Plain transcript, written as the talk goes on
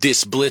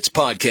This Blitz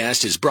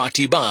podcast is brought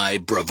to you by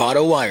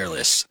Bravado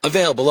Wireless.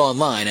 Available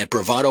online at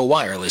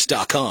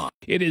bravadowireless.com.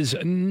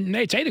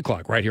 It's 8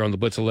 o'clock right here on the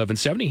Blitz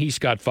 1170. He's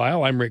Scott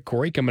File. I'm Rick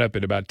Couri. Coming up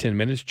in about 10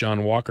 minutes,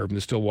 Jon Walker from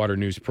the Stillwater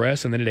News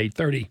Press. And then at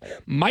 8:30,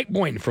 Mike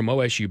Boynton from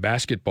OSU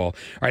Basketball.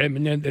 All right,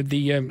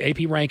 the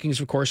AP rankings,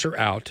 of course, are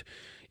out.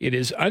 It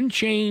is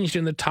unchanged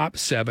in the top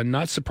 7.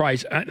 Not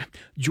surprised.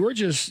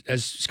 Georgia's,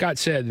 as Scott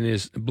said in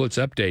his Blitz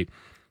update,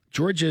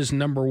 Georgia's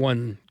number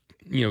one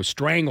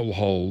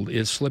stranglehold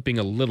is slipping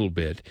a little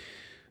bit,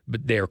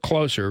 but they're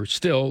closer.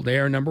 Still, they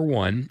are number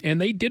one,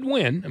 and they did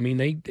win. I mean,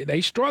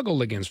 they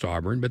struggled against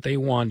Auburn, but they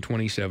won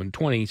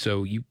 27-20,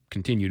 so you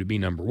continue to be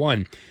number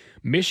one.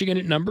 Michigan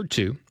at number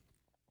 2,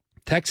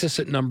 Texas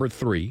at number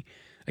 3.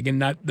 Again,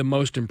 not the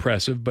most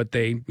impressive, but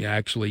they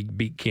actually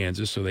beat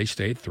Kansas, so they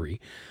stay at 3.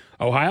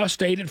 Ohio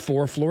State at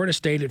 4, Florida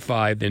State at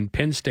 5, then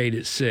Penn State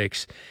at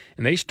 6,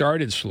 and they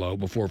started slow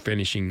before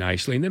finishing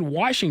nicely. And then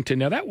Washington.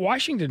 Now, that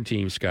Washington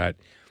team, Scott,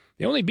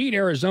 they only beat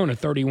Arizona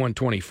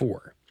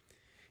 31-24,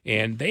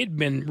 and they'd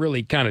been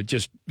really kind of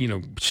just,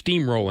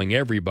 steamrolling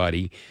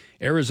everybody.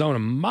 Arizona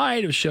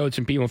might have showed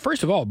some people.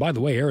 First of all, by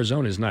the way,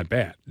 Arizona is not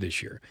bad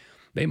this year.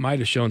 They might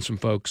have shown some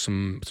folks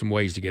some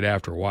ways to get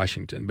after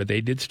Washington, but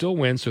they did still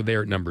win, so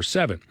they're at number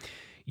 7.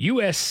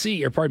 Oregon's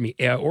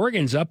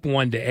up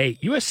 1-8.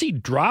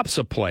 USC drops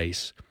a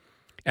place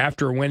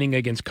after winning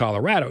against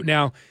Colorado.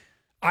 Now,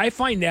 I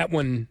find that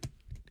one.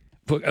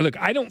 Look,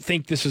 I don't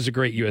think this is a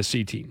great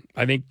USC team.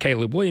 I think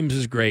Caleb Williams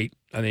is great.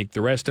 I think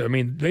the rest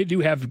they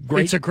do have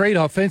great. It's a great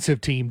offensive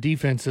team.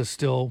 Defense is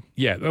still.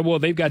 Yeah, well,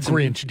 they've got some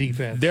Grinch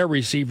defense. Their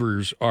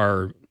receivers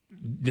are,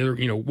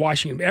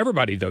 Washington.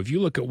 Everybody though, if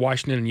you look at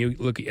Washington and you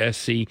look at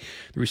SC, the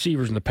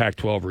receivers in the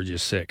Pac-12 are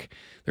just sick.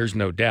 There's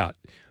no doubt.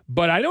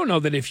 But I don't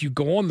know that if you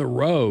go on the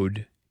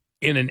road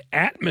in an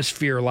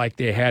atmosphere like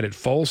they had at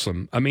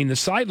Folsom, I mean, the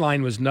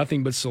sideline was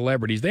nothing but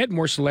celebrities. They had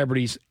more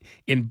celebrities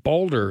in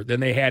Boulder than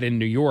they had in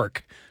New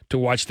York to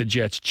watch the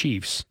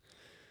Jets-Chiefs.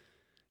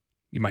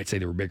 You might say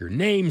there were bigger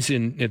names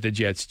at the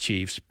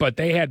Jets-Chiefs, but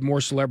they had more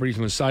celebrities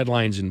on the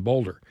sidelines in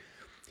Boulder.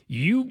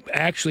 You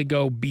actually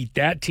go beat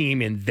that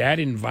team in that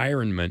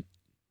environment,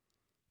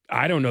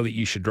 I don't know that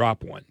you should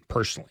drop one,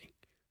 personally.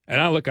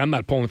 And I'm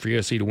not pulling for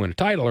USC to win a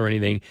title or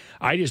anything.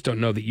 I just don't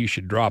know that you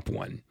should drop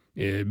one.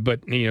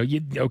 But,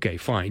 okay,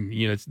 fine.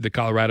 It's the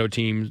Colorado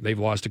teams, they've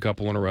lost a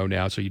couple in a row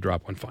now, so you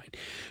drop one, fine.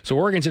 So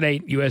Oregon's at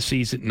 8,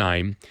 USC's at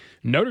 9.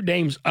 Notre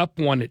Dame's up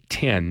 1 at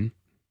 10.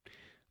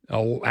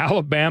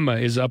 Alabama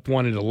is up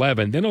 1 at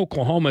 11. Then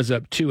Oklahoma's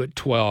up 2 at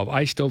 12.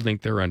 I still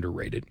think they're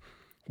underrated.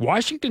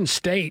 Washington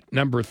State,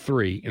 number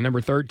 3, and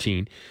number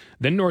 13.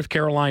 Then North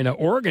Carolina,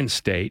 Oregon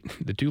State,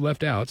 the two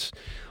left outs.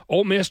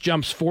 Ole Miss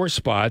jumps 4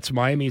 spots.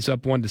 Miami's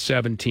up 1 to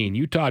 17.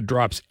 Utah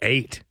drops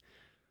 8.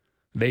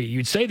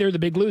 You'd say they're the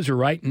big loser,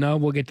 right? No,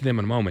 we'll get to them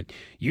in a moment.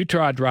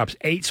 Utah drops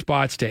 8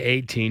 spots to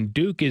 18.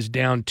 Duke is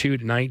down 2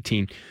 to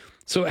 19.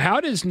 So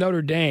how does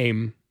Notre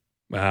Dame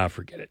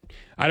forget it.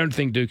 I don't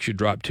think Duke should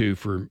drop 2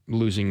 for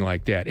losing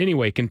like that.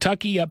 Anyway,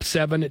 Kentucky up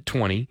 7 at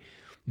 20.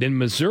 Then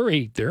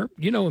Missouri,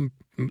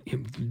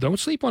 don't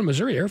sleep on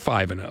Missouri. They're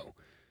 5-0.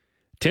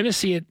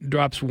 Tennessee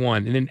drops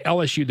 1. And then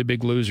LSU, the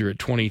big loser, at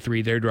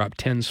 23. They dropped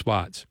 10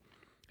 spots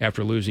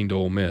after losing to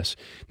Ole Miss.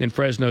 Then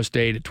Fresno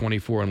State at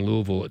 24 and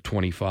Louisville at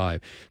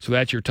 25. So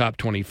that's your top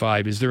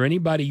 25. Is there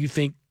anybody you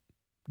think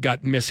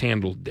got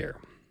mishandled there?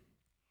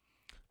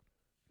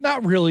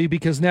 Not really,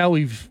 because now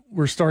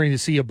we're starting to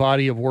see a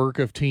body of work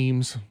of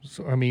teams.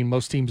 So, I mean,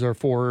 most teams are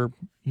 4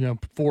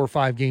 or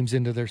 5 games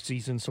into their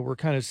season, so we're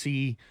kind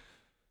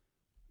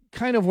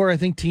of where I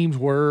think teams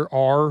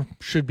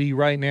should be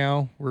right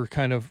now. We're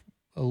kind of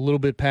a little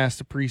bit past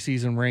the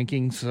preseason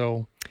rankings,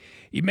 so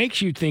it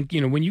makes you think.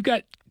 When you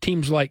got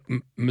teams like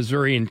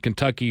Missouri and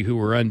Kentucky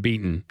who are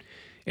unbeaten,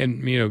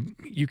 and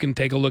you can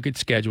take a look at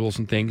schedules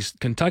and things.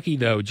 Kentucky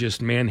though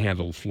just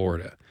manhandled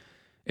Florida.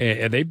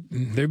 And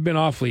they've been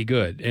awfully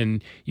good,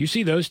 and you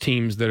see those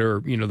teams that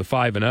are the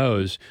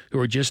 5-0s who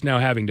are just now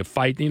having to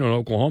fight.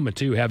 Oklahoma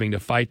too, having to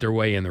fight their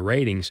way in the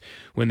ratings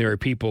when there are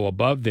people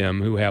above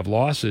them who have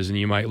losses, and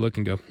you might look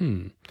and go,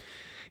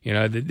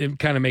 it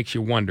kind of makes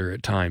you wonder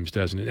at times,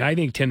 doesn't it? I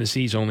think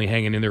Tennessee's only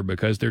hanging in there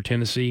because they're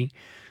Tennessee.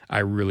 I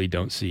really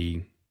don't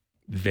see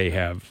they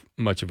have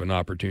much of an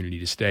opportunity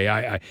to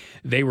stay.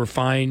 They were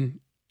fine.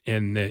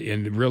 And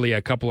really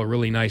a couple of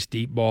really nice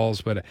deep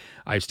balls, but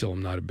I still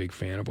am not a big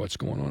fan of what's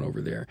going on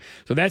over there.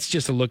 So that's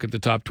just a look at the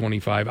top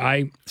 25.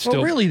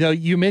 Really, though,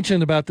 you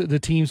mentioned about the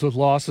teams with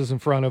losses in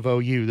front of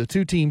OU. The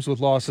 2 teams with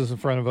losses in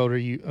front of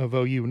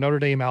OU, Notre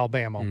Dame,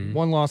 Alabama. Mm-hmm.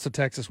 1 loss to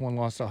Texas, 1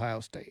 loss to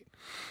Ohio State.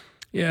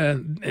 Yeah,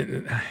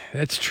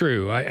 that's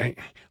true.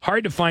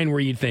 Hard to find where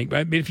you'd think.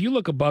 But if you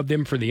look above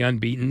them for the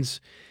unbeatens,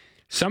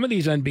 some of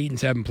these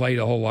unbeatens haven't played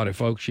a whole lot of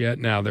folks yet.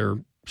 Now they're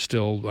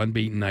still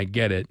unbeaten. I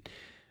get it.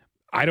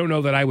 I don't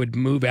know that I would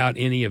move out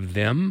any of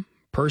them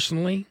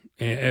personally.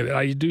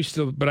 I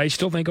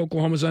still think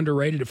Oklahoma's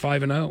underrated at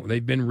 5-0.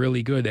 They've been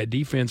really good. That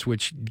defense,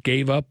 which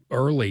gave up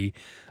early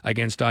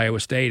against Iowa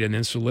State and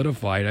then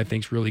solidified, I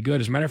think is really good.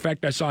 As a matter of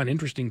fact, I saw an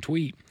interesting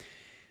tweet.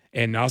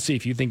 And I'll see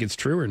if you think it's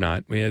true or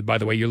not. By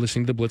the way, you're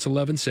listening to Blitz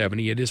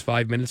 1170. It is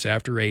 5 minutes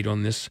after 8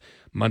 on this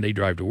Monday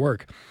drive to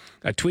work.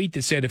 A tweet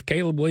that said if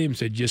Caleb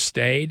Williams had just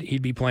stayed,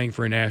 he'd be playing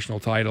for a national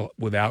title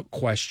without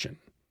question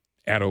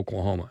at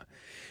Oklahoma.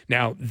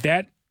 Now,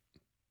 that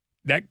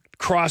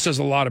crosses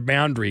a lot of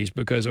boundaries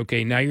because,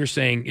 okay, now you're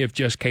saying if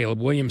just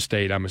Caleb Williams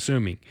stayed, I'm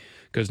assuming,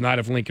 because not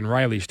if Lincoln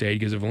Riley stayed,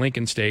 because if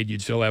Lincoln stayed,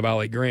 you'd still have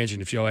Alec Grange,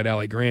 and if you had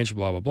Alec Grange,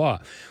 blah, blah, blah.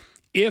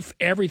 If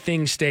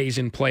everything stays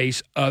in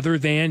place other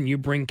than you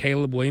bring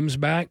Caleb Williams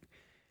back,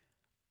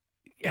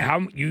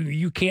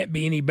 you can't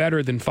be any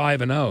better than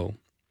 5-0.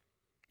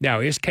 Now,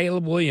 is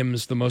Caleb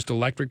Williams the most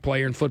electric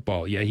player in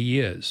football? Yeah, he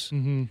is.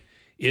 Mm-hmm.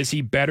 Is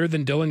he better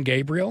than Dillon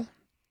Gabriel?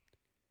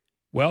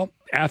 Well,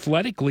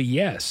 athletically,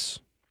 yes.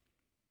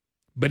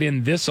 But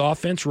in this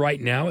offense right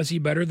now, is he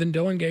better than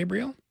Dillon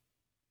Gabriel?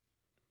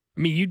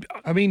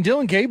 I mean,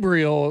 Dillon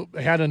Gabriel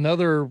had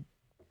another,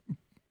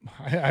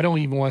 I don't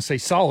even want to say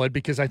solid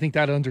because I think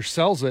that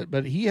undersells it,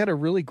 but he had a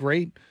really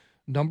great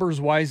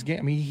numbers-wise game.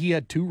 I mean, he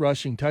had 2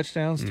 rushing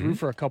touchdowns, threw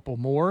for a couple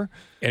more.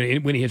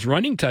 And when he has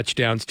running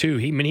touchdowns, too,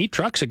 he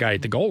trucks a guy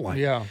at the goal line.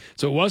 Yeah.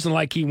 So it wasn't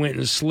like he went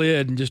and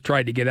slid and just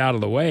tried to get out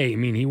of the way. I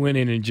mean, he went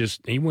in and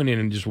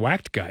just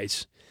whacked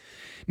guys.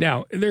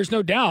 Now, there's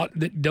no doubt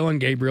that Dillon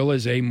Gabriel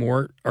is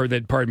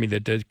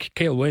that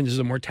Caleb Williams is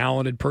a more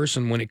talented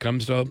person when it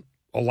comes to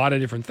a lot of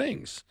different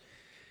things.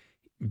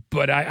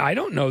 But I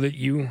don't know that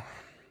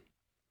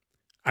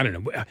I don't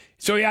know.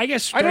 So I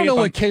guess I don't know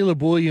what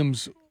Caleb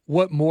Williams,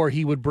 what more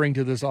he would bring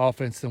to this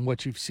offense than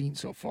what you've seen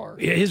so far.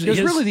 Because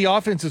really the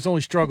offense has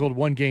only struggled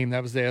one game.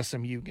 That was the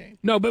SMU game.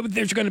 No, but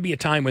there's going to be a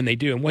time when they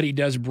do. And what he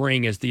does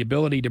bring is the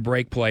ability to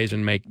break plays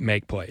and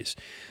make plays.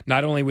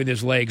 Not only with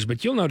his legs,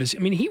 but you'll notice, I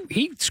mean,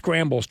 he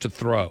scrambles to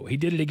throw. He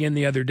did it again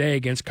the other day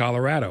against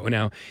Colorado.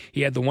 Now,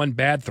 he had the one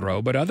bad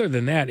throw, but other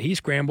than that, he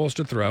scrambles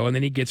to throw, and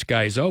then he gets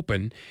guys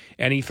open,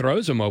 and he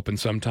throws them open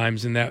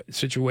sometimes in that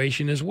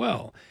situation as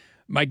well.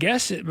 It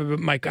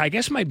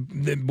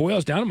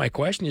boils down to my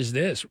question is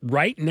this.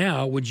 Right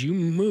now, would you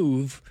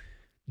move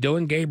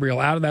Dillon Gabriel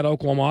out of that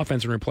Oklahoma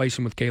offense and replace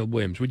him with Caleb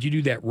Williams? Would you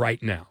do that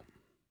right now?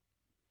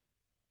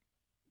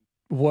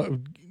 What?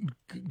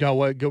 No,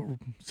 what? Go,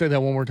 say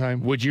that one more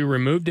time. Would you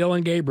remove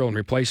Dillon Gabriel and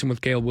replace him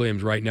with Caleb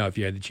Williams right now if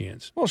you had the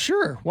chance? Well,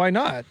 sure. Why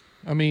not?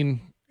 I mean,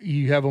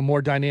 you have a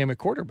more dynamic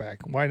quarterback.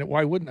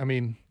 Why wouldn't? I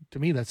mean, to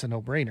me, that's a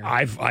no-brainer.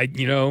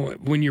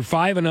 When you're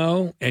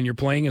 5-0 and you're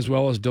playing as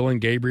well as Dillon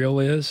Gabriel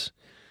is,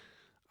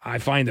 I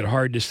find it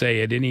hard to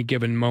say at any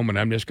given moment,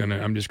 I'm just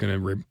gonna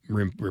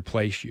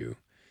replace you.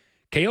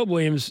 Caleb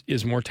Williams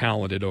is more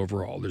talented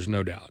overall. There's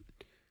no doubt.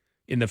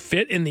 In the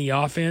fit in the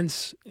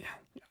offense,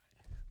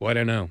 well, I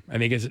don't know. I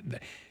think it's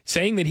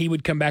saying that he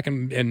would come back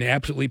and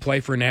absolutely play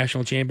for a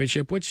national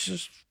championship,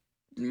 which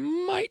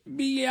might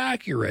be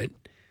accurate,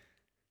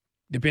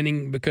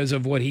 because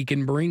of what he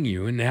can bring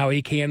you and how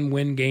he can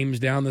win games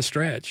down the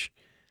stretch.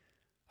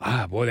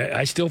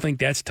 I still think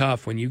that's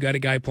tough when you got a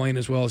guy playing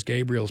as well as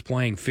Gabriel's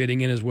playing,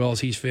 fitting in as well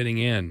as he's fitting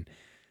in,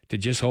 to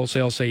just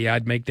wholesale say, yeah,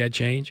 I'd make that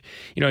change.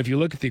 If you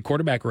look at the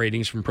quarterback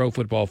ratings from Pro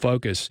Football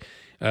Focus,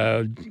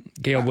 Caleb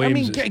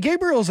Williams. I mean,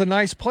 Gabriel's a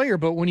nice player,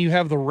 but when you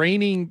have the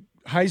reigning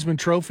Heisman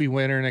Trophy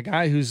winner and a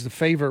guy who's the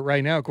favorite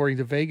right now, according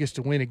to Vegas,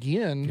 to win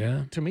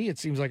again, to me, it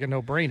seems like a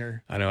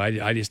no-brainer. I know.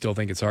 I just still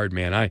think it's hard,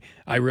 man.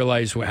 I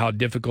realize how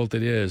difficult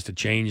it is to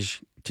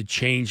change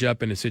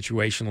up in a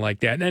situation like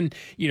that. And then,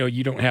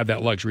 you don't have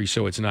that luxury,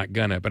 so it's not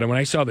gonna. But when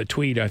I saw the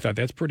tweet, I thought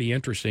that's pretty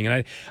interesting.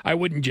 And I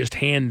wouldn't just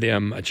hand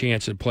them a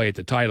chance to play at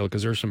the title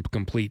because there's some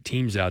complete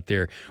teams out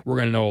there. We're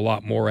going to know a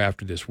lot more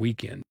after this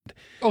weekend.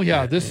 Oh,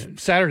 yeah. This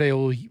Saturday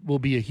will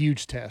be a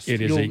huge test.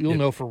 You'll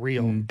know for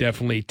real.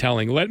 Definitely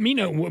telling. Let me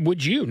know,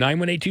 would you,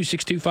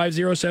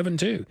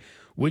 918-262-5072,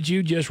 would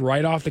you just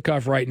right off the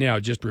cuff right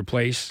now just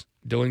replace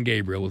Dillon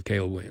Gabriel with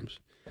Caleb Williams?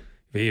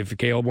 If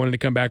Caleb wanted to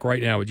come back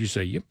right now, would you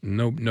say, yep,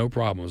 no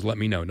problems? Let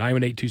me know.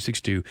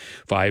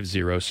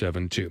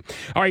 918-262-5072.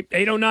 All right,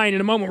 8:09 in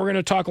a moment. We're going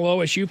to talk a little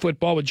OSU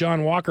football with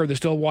Jon Walker of the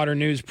Stillwater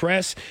News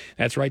Press.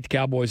 That's right, the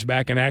Cowboys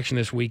back in action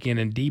this weekend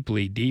and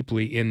deeply,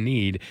 deeply in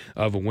need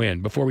of a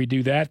win. Before we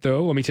do that,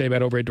 though, let me tell you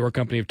about Overhead Door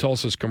Company of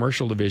Tulsa's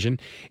commercial division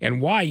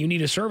and why you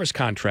need a service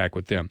contract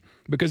with them.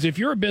 Because if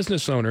you're a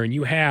business owner and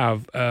you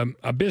have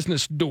a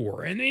business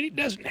door, and it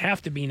doesn't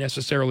have to be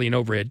necessarily an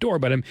overhead door,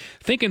 but I'm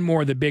thinking more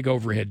of the big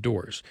overhead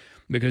doors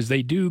because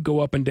they do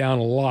go up and down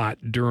a lot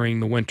during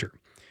the winter.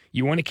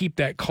 You want to keep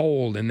that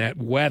cold and that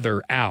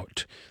weather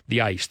out,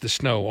 the ice, the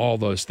snow, all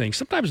those things.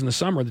 Sometimes in the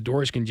summer, the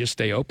doors can just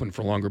stay open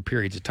for longer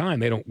periods of time.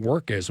 They don't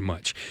work as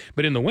much.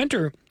 But in the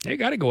winter, they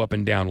got to go up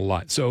and down a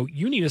lot. So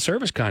you need a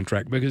service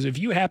contract because if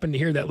you happen to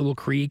hear that little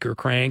creak or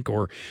crank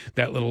or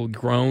that little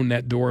groan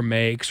that door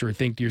makes or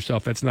think to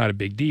yourself, that's not a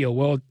big deal,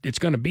 well, it's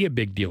going to be a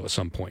big deal at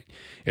some point.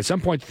 At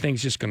some point, the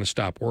thing's just going to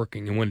stop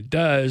working. And when it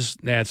does,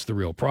 that's the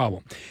real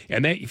problem.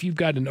 And if you've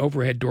got an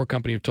Overhead Door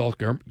Company of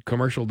Tulsa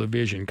commercial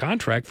division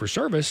contract for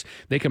service,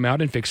 they come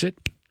out and fix it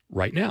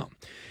right now.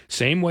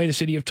 Same way the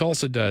city of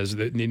Tulsa does,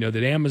 that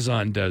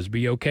Amazon does,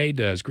 BOK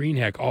does,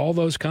 GreenHeck, all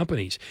those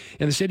companies.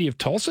 And the city of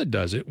Tulsa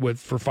does it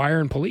for fire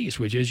and police,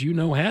 which, as you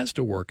know, has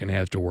to work and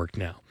has to work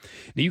now.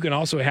 You can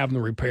also have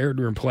them repaired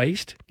and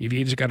replaced. If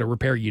you just got a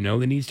repair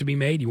that needs to be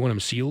made, you want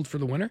them sealed for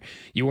the winter,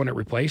 you want it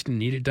replaced and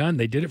need it done.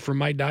 They did it for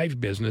my dive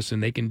business,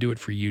 and they can do it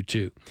for you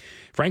too.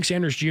 Frank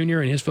Sanders Jr.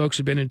 and his folks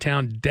have been in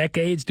town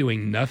decades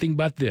doing nothing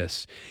but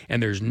this.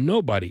 And there's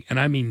nobody, and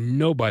I mean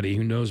nobody,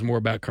 who knows more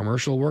about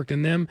commercial work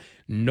than them.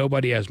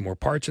 Nobody has more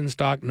parts in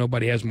stock.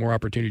 Nobody has more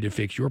opportunity to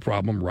fix your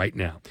problem right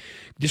now.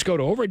 Just go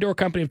to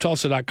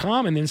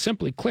overdoorcompanyofTulsa.com and then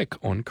simply click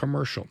on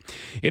commercial.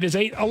 It is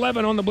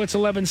 8:11 on the Blitz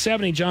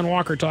 1170. Jon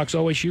Walker talks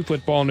OSU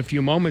football in a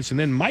few moments, and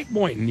then Mike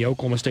Boynton, the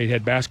Oklahoma State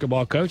head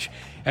basketball coach,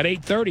 at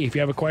 8:30. If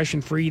you have a question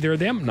for either of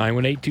them,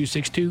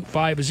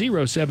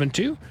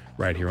 918-262-5072,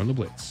 right here on the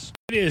Blitz.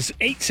 It is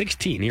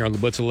 8:16 here on the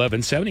Blitz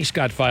 1170.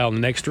 Scott File in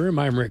the next room.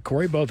 I'm Rick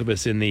Couri, both of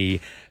us in the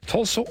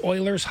Tulsa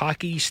Oilers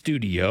hockey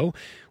studio.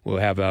 We'll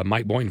have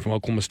Mike Boynton from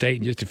Oklahoma State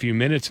in just a few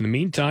minutes. In the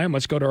meantime,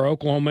 let's go to our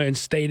Oklahoma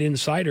State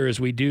insider, as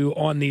we do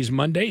on these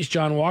Mondays,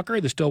 Jon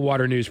Walker, the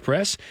Stillwater News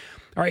Press.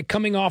 All right,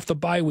 coming off the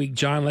bye week,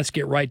 John, let's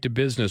get right to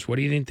business. What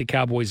do you think the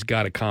Cowboys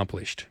got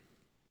accomplished?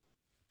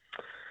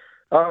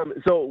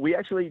 So we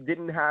actually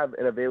didn't have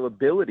an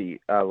availability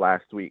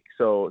last week.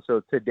 So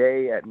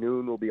today at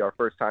noon will be our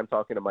first time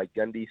talking to Mike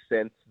Gundy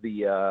since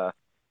the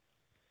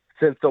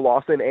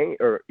loss in Ames.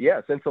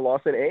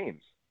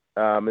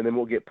 And then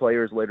we'll get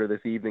players later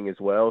this evening as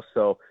well.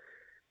 So,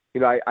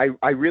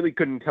 I really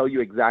couldn't tell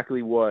you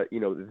exactly what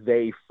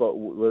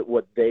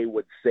what they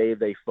would say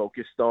they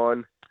focused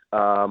on.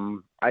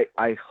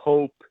 I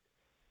hope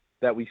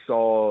that we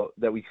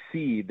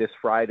see this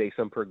Friday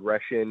some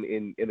progression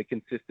in the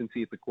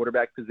consistency at the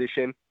quarterback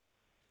position,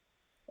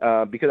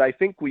 because I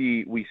think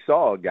we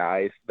saw,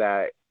 guys,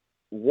 that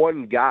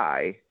one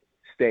guy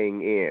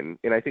staying in,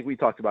 and I think we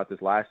talked about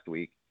this last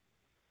week,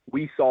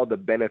 we saw the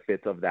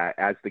benefits of that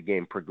as the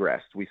game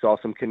progressed. We saw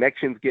some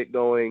connections get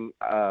going,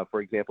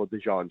 for example,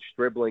 DeJon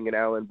Stribling and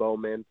Alan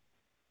Bowman.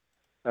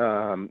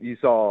 You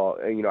saw,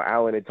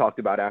 Alan had talked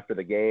about after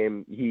the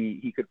game,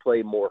 he could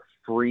play more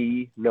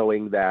free,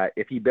 knowing that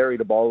if he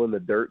buried a ball in the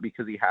dirt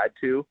because he had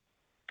to,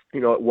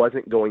 it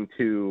wasn't going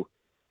to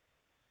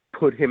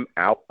put him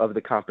out of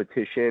the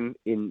competition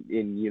in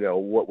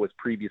what was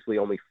previously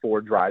only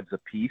 4 drives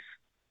apiece.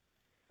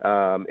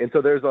 And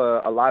so there's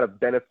a lot of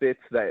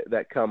benefits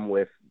that come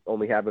with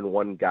only having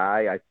one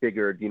guy. I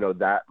figured,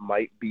 that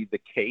might be the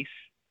case.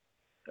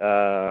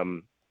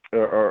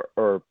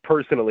 Or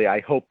personally, I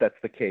hope that's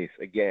the case.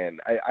 Again,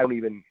 I don't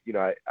even,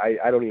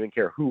 I don't even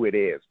care who it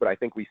is, but I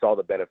think we saw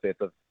the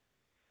benefits of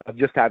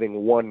just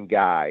having one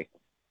guy.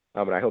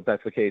 And I hope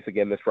that's the case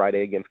again this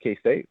Friday against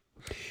K-State.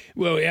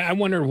 Well, I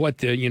wonder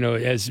what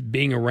as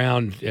being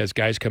around, as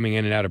guys coming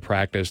in and out of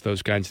practice,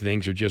 those kinds of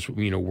things are just,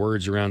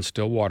 words around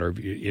Stillwater.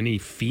 Any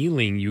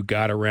feeling you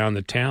got around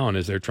the town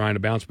as they're trying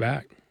to bounce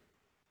back?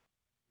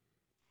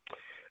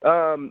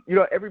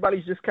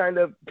 Everybody's just kind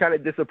of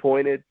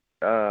disappointed.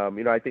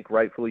 I think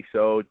rightfully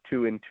so,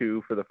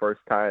 2-2 for the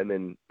first time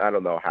in I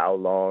don't know how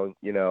long,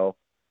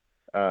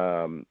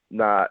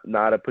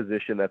 not a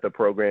position that the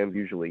program's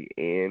usually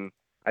in.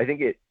 I think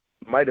it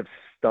might have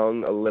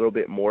stung a little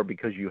bit more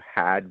because you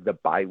had the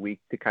bye week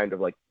to kind of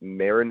like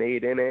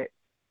marinate in it.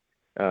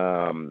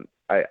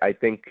 I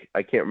think,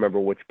 I can't remember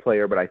which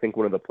player, but I think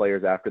one of the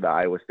players after the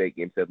Iowa State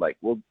game said, like,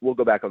 we'll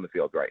go back on the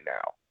field right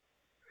now.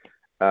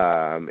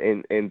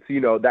 And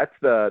so, that's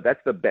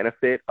the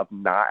benefit of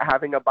not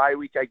having a bye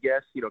week, I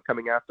guess.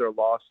 Coming after a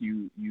loss,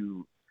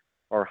 you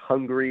are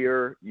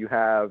hungrier. You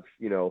have,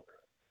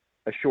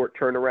 a short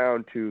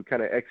turnaround to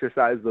kind of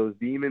exercise those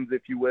demons,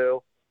 if you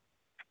will.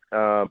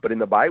 But in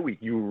the bye week,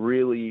 you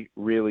really,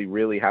 really,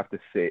 really have to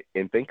sit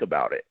and think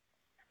about it.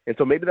 And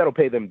so maybe that'll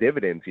pay them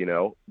dividends,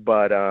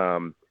 But, I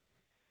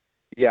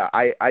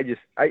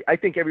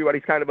think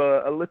everybody's kind of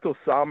a little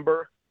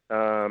somber.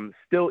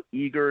 Still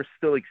eager,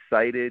 still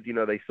excited.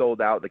 They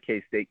sold out the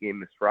K-State game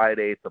this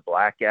Friday. It's a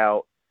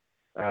blackout.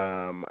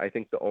 I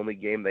think the only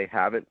game they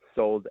haven't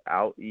sold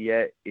out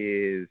yet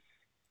is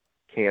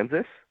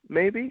Kansas,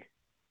 maybe.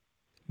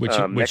 Which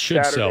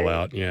should Saturday. Sell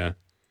out, yeah.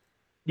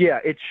 Yeah,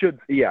 it should.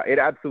 Yeah, it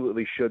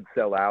absolutely should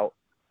sell out.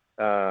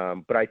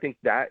 But I think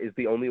that is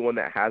the only one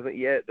that hasn't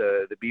yet.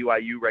 The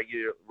BYU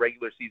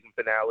regular season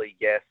finale,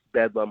 yes,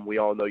 Bedlam. We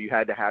all know you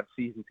had to have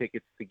season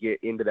tickets to get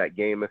into that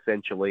game,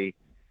 essentially.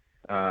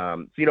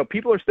 So,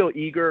 people are still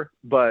eager,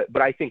 but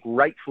I think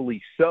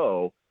rightfully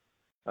so.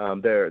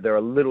 They're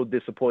a little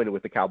disappointed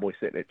with the Cowboys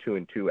sitting at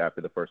 2-2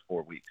 after the first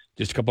 4 weeks.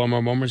 Just a couple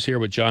more moments here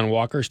with Jon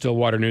Walker,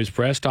 Stillwater News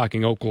Press,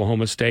 talking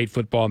Oklahoma State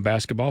football and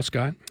basketball.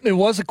 Scott? It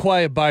was a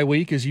quiet bye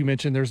week, as you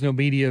mentioned. There's no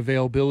media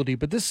availability,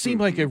 but this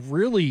seemed like a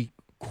really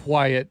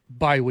quiet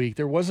bye week.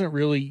 There wasn't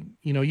really,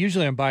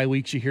 usually on bye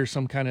weeks you hear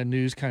some kind of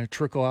news kind of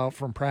trickle out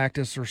from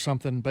practice or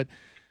something, but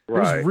it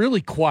was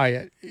really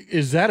quiet.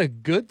 Is that a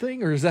good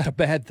thing or is that a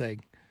bad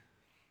thing?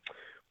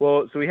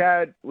 Well, so we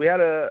had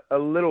a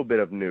little bit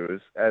of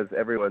news, as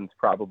everyone's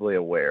probably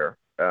aware.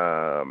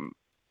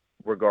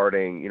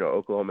 regarding,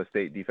 Oklahoma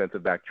State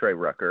defensive back Trey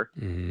Rucker.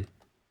 Mm-hmm.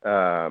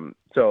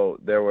 So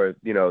there was,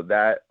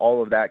 that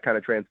all of that kind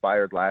of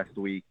transpired last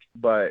week.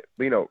 But,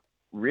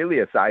 really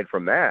aside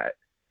from that,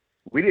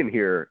 we didn't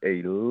hear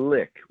a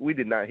lick. We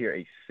did not hear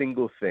a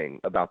single thing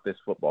about this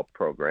football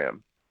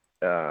program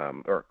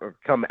or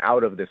come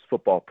out of this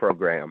football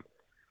program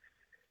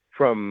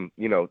from,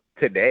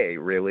 today,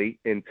 really,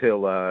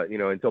 until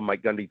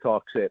Mike Gundy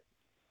talks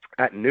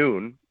at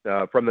noon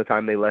from the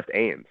time they left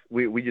Ames.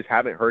 We just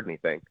haven't heard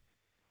anything.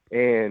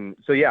 And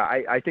so, yeah,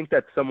 I think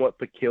that's somewhat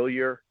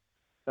peculiar.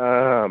 But,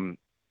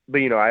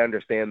 I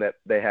understand that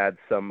they had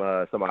some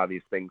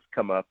obvious things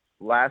come up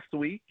last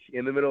week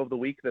in the middle of the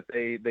week that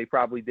they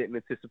probably didn't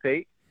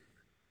anticipate.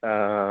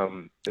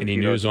 Any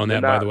news on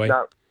that, by the way?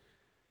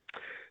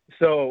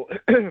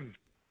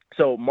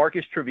 So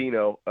Marcus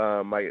Trevino,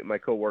 my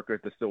coworker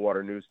at the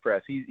Stillwater News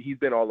Press, he's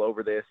been all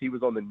over this. He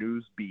was on the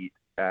news beat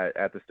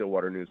at the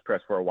Stillwater News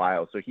Press for a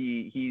while, so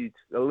he's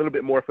a little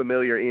bit more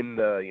familiar in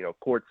the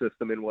court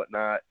system and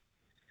whatnot.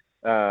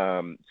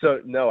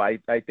 So no, I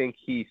think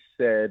he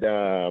said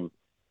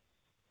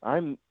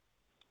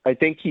I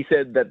think he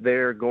said that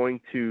they're going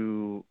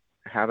to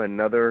have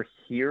another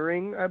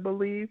hearing, I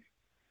believe.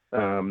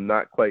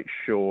 Not quite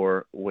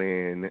sure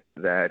when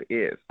that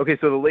is. Okay,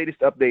 so the latest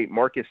update,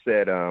 Marcus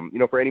said,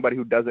 for anybody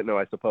who doesn't know,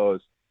 I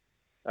suppose,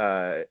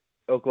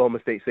 Oklahoma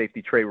State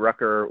safety Trey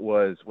Rucker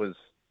was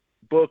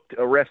booked,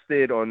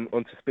 arrested on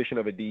suspicion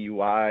of a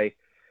DUI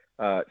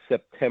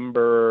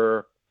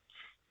September.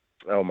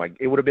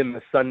 It would have been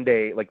the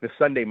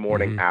Sunday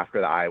morning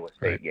after the Iowa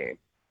State game.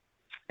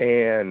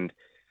 And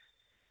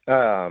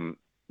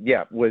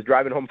was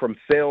driving home from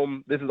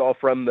film. This is all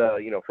from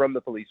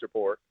the police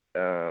report.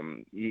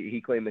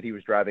 He claimed that he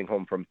was driving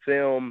home from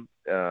film.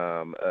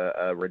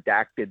 A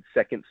redacted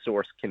second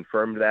source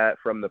confirmed that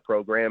from the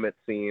program, it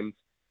seems.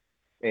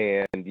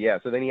 And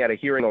so then he had a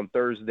hearing on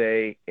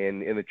Thursday.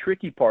 And the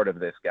tricky part of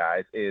this,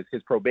 guys, is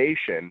his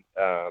probation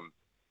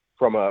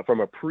from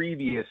a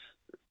previous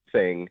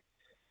thing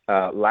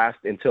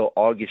lasts until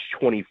August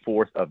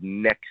 24th of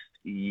next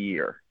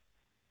year.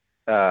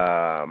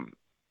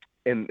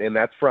 And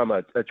that's from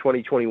a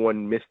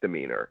 2021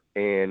 misdemeanor.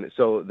 And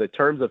so the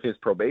terms of his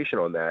probation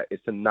on that is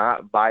to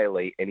not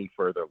violate any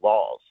further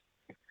laws.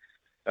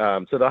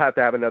 So they'll have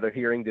to have another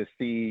hearing to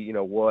see,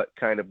 what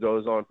kind of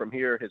goes on from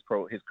here. His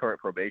current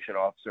probation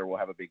officer will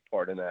have a big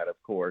part in that, of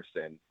course.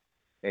 And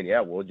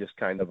we'll just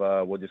kind of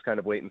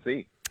wait and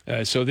see.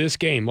 So this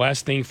game,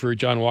 last thing for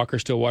Jon Walker,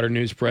 Stillwater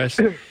News Press.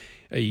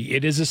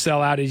 It is a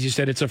sellout, as you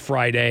said. It's a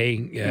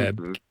Friday.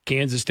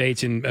 Kansas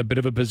State's in a bit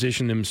of a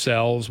position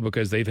themselves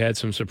because they've had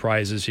some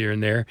surprises here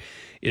and there.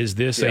 Is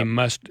this a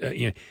must?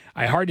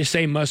 Hard to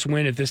say must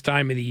win at this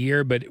time of the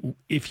year, but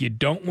if you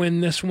don't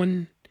win this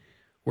one,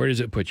 where does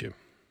it put you?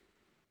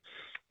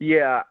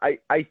 Yeah,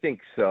 I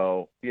think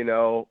so.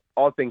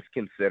 All things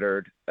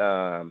considered,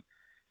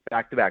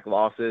 back-to-back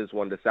losses,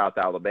 one to South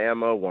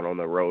Alabama, one on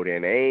the road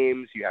in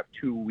Ames. You have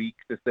 2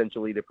 weeks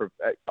essentially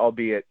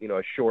albeit,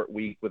 a short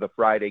week with a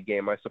Friday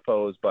game, I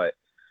suppose, but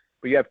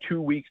you have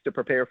 2 weeks to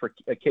prepare for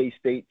a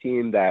K-State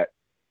team that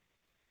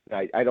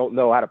I don't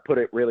know how to put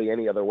it really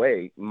any other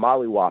way.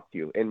 Mollywopped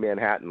you in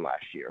Manhattan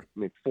last year.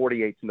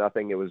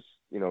 48-0. It was,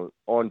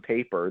 on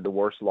paper, the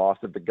worst loss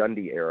of the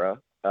Gundy era.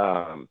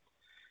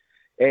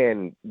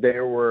 And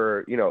there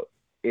were,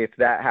 if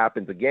that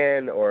happens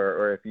again,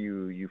 or if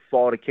you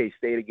fall to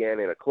K-State again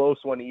in a close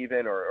one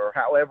even, or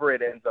however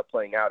it ends up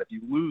playing out, if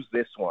you lose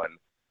this one,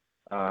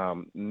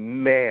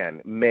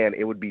 man,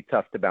 it would be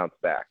tough to bounce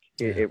back.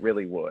 It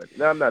really would.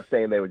 Now, I'm not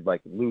saying they would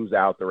lose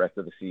out the rest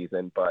of the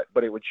season, but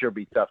it would sure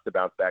be tough to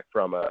bounce back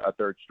from a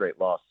third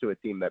straight loss to a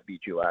team that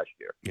beat you last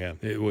year. Yeah,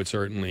 it would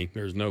certainly.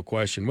 There's no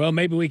question. Well,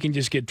 maybe we can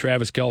just get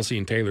Travis Kelce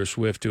and Taylor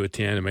Swift to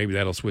attend, and maybe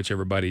that'll switch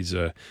everybody's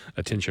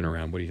attention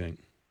around. What do you think?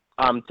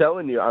 I'm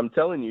telling you,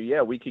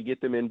 yeah, we could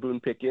get them in Boone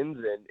Pickens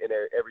and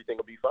everything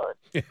will be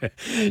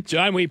fine.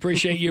 John, we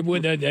appreciate you.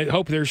 I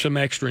hope there's some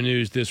extra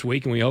news this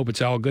week, and we hope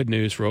it's all good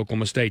news for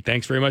Oklahoma State.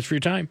 Thanks very much for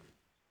your time.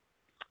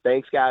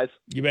 Thanks, guys.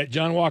 You bet.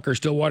 Jon Walker,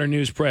 Stillwater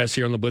News Press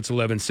here on the Blitz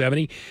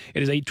 1170.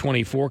 It is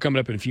 8:24. Coming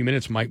up in a few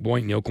minutes, Mike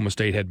Boynton, the Oklahoma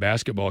State head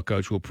basketball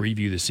coach, will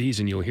preview the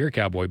season. You'll hear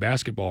Cowboy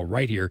basketball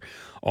right here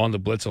on the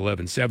Blitz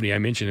 1170. I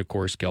mentioned, of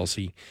course,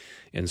 Kelce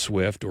and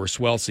Swift, or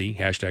Swelsey,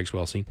 hashtag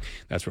Swelsey.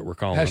 That's what we're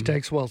calling them.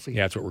 Hashtag Swelsey.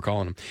 Yeah, that's what we're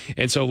calling them.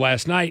 And so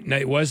last night,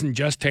 it wasn't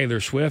just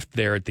Taylor Swift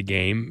there at the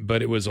game,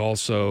 but it was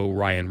also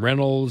Ryan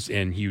Reynolds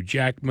and Hugh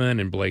Jackman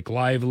and Blake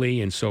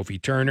Lively and Sophie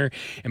Turner.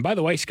 And by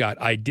the way, Scott,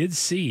 I did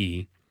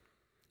see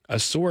a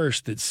source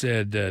that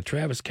said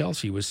Travis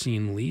Kelce was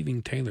seen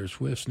leaving Taylor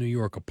Swift's New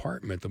York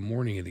apartment the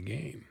morning of the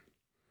game.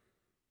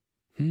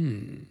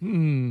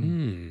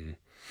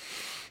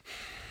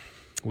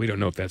 We don't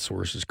know if that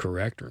source is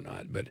correct or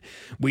not, but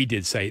we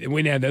did say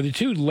that. The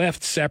two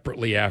left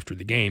separately after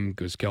the game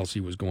because Kelsey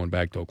was going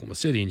back to Oklahoma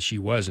City and she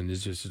wasn't.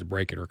 It's just a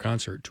break in her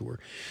concert tour.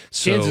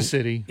 So, Kansas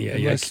City. Yeah,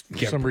 unless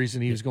for some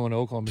reason he was going to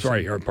Oklahoma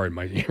City. Sorry, pardon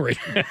my. Right.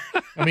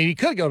 I mean, he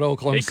could go to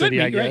Oklahoma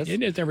City, I guess. Right? You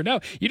never know.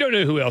 You don't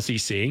know who else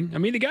he's seeing. I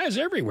mean, the guy's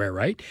everywhere,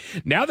 right?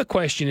 Now the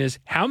question is,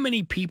 how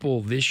many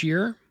people this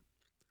year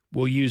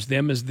will use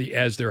them as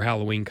their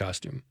Halloween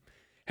costume?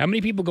 How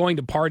many people going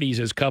to parties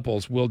as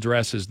couples will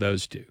dress as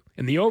those two?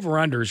 And the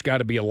over-under's got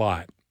to be a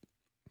lot.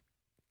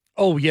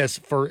 Oh, yes,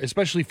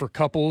 especially for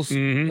couples.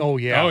 Mm-hmm. Oh,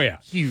 yeah. Oh, yeah.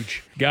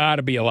 Huge. Got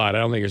to be a lot. I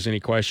don't think there's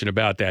any question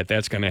about that.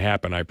 That's going to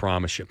happen, I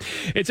promise you.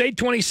 It's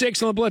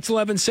 8:26 on the Blitz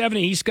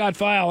 1170. He's Scott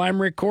File. I'm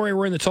Rick Couri.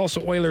 We're in the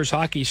Tulsa Oilers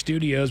hockey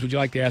studios. Would you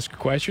like to ask a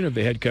question of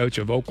the head coach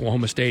of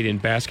Oklahoma State in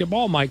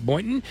basketball, Mike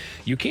Boynton?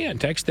 You can.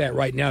 Text that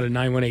right now to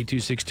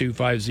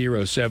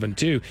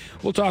 918-262-5072.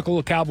 We'll talk a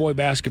little Cowboy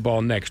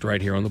basketball next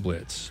right here on the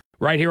Blitz.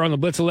 Right here on the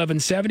Blitz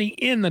 1170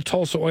 in the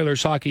Tulsa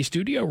Oilers hockey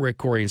studio, Rick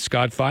Couri and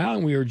Scott File.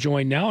 And we are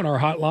joined now on our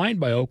hotline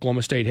by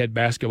Oklahoma State head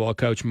basketball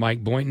coach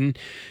Mike Boynton.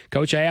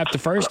 Coach, I have to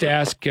first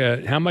ask,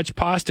 how much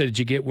pasta did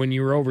you get when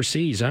you were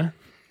overseas, huh?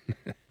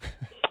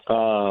 You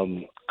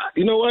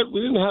know what?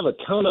 We didn't have a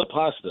ton of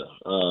pasta.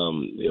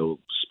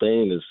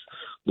 Spain is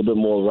a little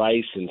bit more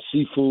rice and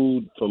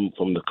seafood from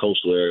the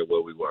coastal area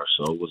where we were.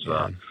 So it was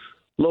a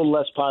little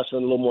less pasta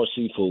and a little more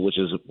seafood, which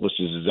is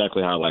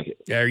exactly how I like it.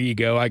 There you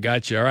go. I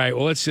got you. All right.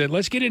 Well,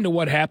 let's get into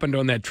what happened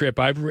on that trip.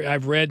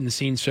 I've read and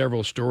seen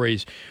several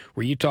stories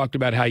where you talked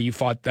about how you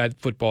fought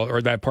that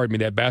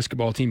that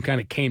basketball team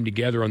kind of came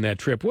together on that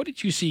trip. What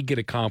did you see get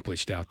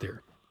accomplished out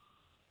there?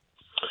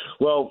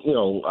 Well,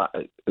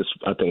 it's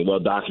I think well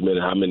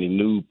documented how many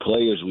new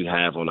players we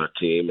have on our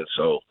team, and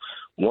so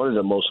one of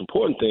the most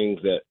important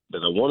things that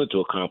I wanted to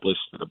accomplish,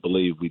 that I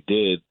believe we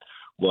did,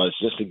 was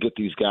just to get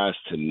these guys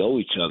to know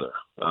each other.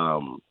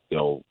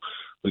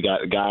 We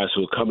got guys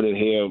who are coming in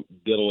here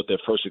dealing with their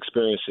first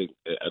experience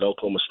at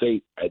Oklahoma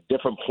State at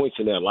different points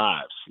in their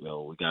lives.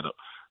 We got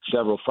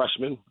several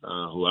freshmen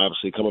who are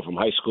obviously coming from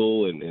high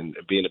school and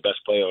being the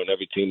best player on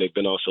every team they've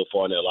been on so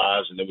far in their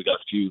lives. And then we got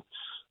a few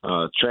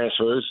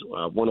transfers,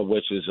 one of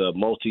which is a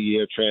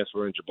multi-year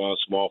transfer in Javon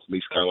Small from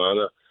East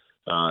Carolina,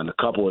 and a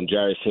couple in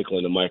Jarius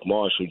Hickland and Mike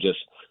Marsh who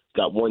just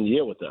got 1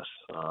 year with us.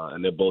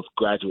 And they're both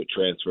graduate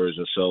transfers.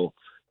 And so,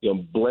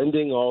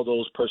 blending all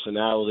those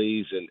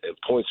personalities and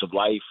points of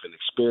life and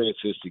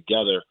experiences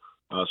together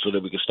so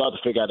that we can start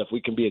to figure out if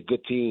we can be a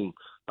good team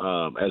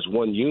as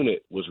one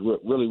unit was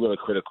really, really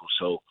critical.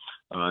 So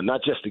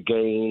not just the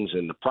games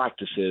and the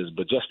practices,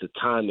 but just the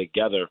time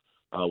together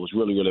was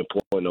really, really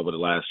important over the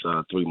last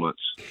 3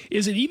 months.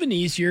 Is it even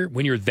easier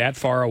when you're that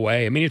far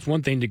away? I mean, it's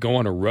one thing to go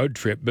on a road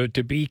trip, but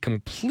to be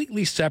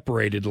completely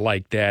separated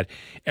like that,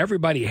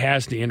 everybody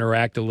has to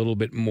interact a little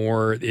bit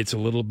more. It's a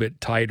little bit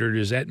tighter.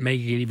 Does that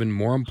make it even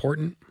more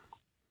important?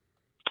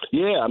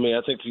 Yeah, I mean,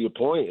 I think to your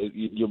point,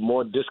 you're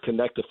more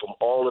disconnected from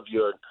all of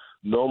your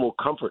normal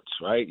comforts,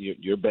 right?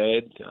 Your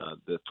bed,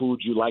 the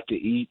food you like to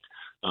eat,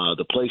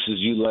 the places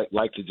you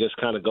like to just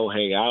kind of go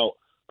hang out.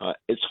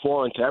 It's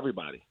foreign to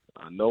everybody.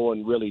 No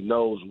one really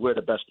knows where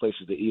the best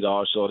places to eat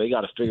are, so they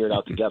got to figure it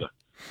out together.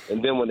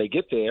 And then when they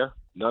get there,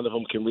 none of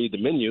them can read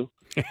the menu,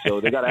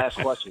 so they got to ask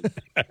questions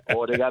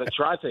or they got to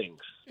try things.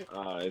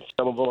 And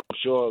some of them, I'm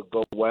sure,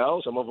 go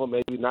well. Some of them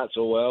maybe not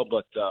so well,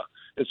 but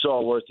it's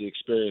all worth the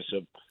experience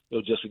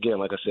of just, again,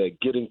 like I said,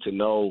 getting to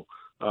know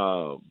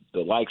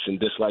the likes and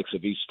dislikes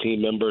of each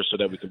team member so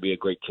that we can be a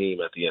great team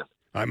at the end.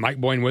 All right,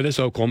 Mike Boynton with us,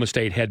 Oklahoma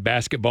State head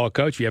basketball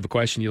coach. If you have a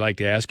question you'd like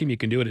to ask him, you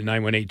can do it at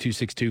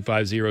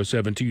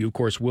 918-262-5072. You, of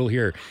course, will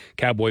hear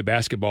Cowboy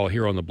basketball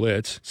here on the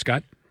Blitz.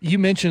 Scott? You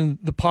mentioned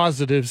the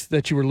positives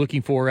that you were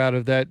looking for out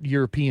of that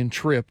European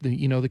trip,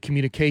 the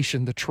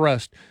communication, the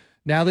trust.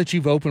 Now that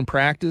you've opened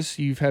practice,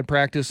 you've had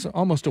practice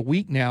almost a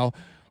week now,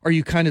 are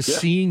you kind of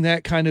seeing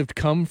that kind of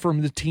come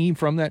from the team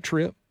from that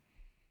trip?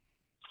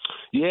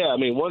 Yeah, I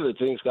mean, one of the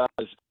things, guys,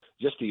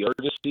 just the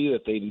urgency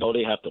that they know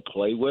they have to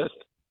play with.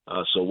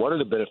 So one of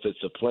the benefits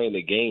of playing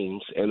the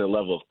games and the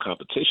level of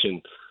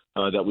competition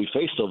that we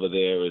faced over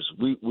there is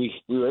we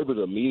were able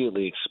to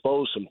immediately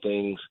expose some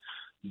things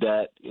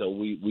that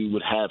we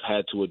would have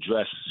had to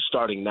address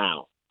starting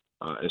now.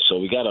 And so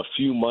we got a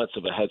few months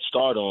of a head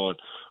start on,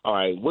 all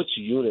right, which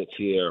units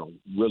here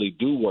really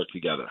do work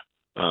together?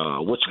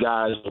 Which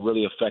guys are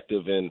really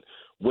effective in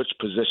which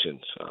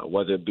positions,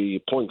 whether it be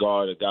a point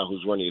guard, a guy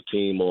who's running a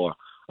team, or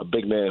a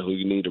big man who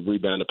you need to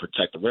rebound and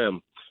protect the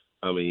rim.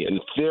 I mean, in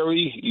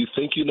theory, you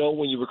think you know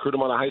when you recruit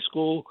them out of high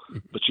school,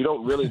 but you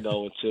don't really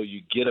know until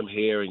you get them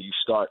here and you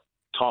start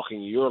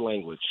talking your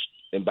language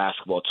in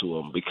basketball to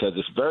them, because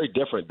it's very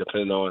different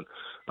depending on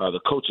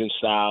the coaching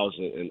styles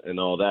and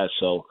all that.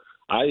 So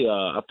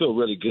I feel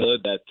really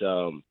good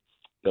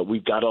that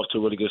we've got off to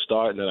a really good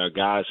start and that our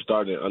guys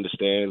starting to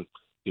understand,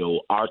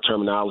 our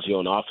terminology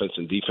on offense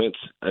and defense,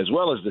 as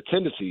well as the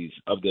tendencies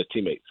of their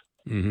teammates.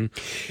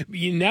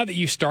 Mm-hmm. Now that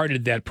you've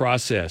started that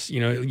process,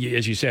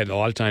 as you said, a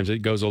lot of times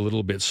it goes a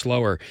little bit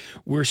slower.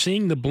 We're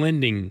seeing the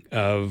blending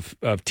of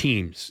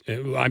teams.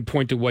 I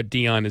point to what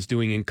Dion is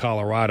doing in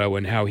Colorado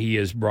and how he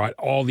has brought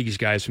all these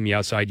guys from the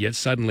outside, yet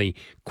suddenly,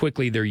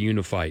 quickly, they're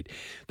unified.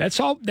 That's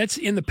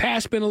in the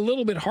past been a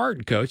little bit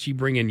hard, Coach. You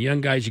bring in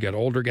young guys, you got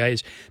older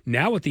guys.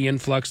 Now with the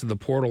influx of the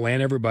portal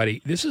and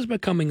everybody, this is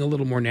becoming a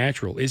little more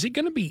natural. Is it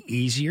going to be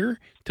easier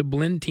to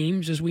blend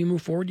teams as we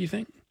move forward, do you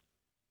think?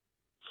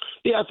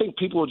 Yeah, I think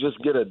people will just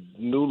get a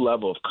new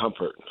level of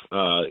comfort.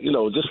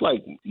 Just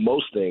like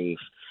most things,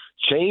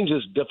 change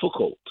is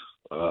difficult.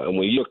 And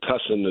when you're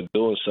accustomed to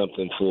doing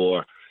something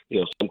for,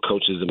 some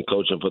coaches have been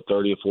coaching for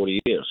 30 or 40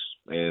 years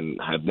and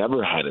have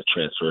never had a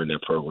transfer in their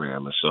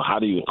program. And so how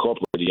do you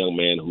incorporate a young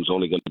man who's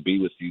only going to be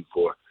with you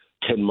for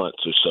 10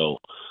 months or so?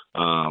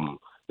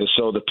 And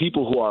so the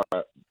people who are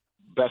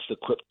best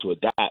equipped to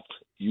adapt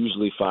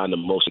usually find the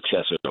most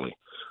success early.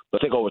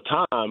 But I think over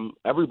time,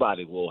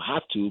 everybody will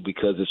have to,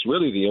 because it's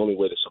really the only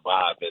way to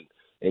survive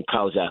in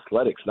college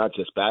athletics, not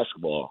just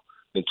basketball,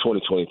 in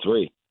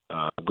 2023.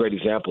 A great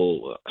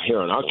example here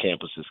on our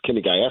campus is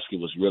Kenny Gajewski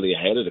was really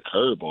ahead of the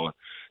curve on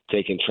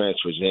taking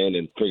transfers in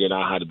and figuring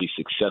out how to be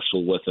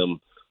successful with them.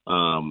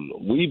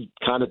 We've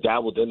kind of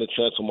dabbled in the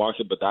transfer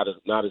market, but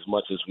not as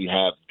much as we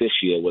have this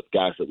year with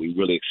guys that we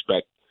really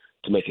expect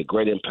to make a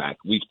great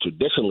impact. We've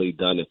traditionally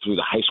done it through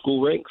the high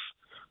school ranks.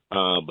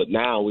 But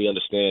now we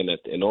understand that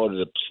in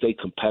order to stay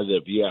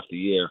competitive year after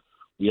year,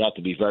 we have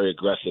to be very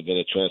aggressive in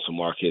the transfer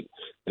market.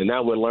 And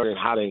now we're learning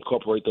how to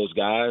incorporate those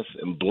guys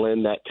and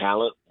blend that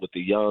talent with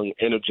the young,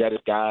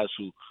 energetic guys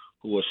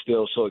who are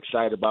still so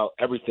excited about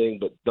everything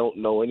but don't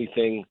know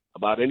anything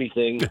about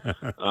anything.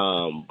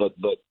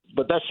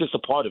 But that's just a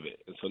part of it.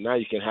 And so now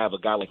you can have a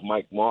guy like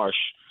Mike Marsh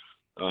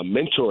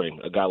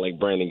mentoring a guy like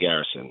Brandon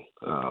Garrison.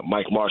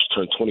 Mike Marsh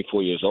turned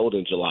 24 years old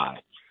in July.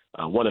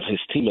 One of his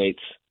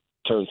teammates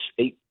turned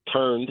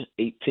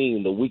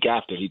 18 the week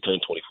after he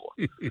turned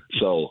 24.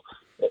 So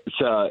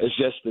it's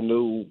just the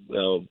new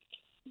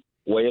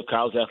way of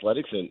college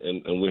athletics,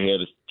 and we're here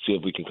to see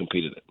if we can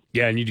compete in it.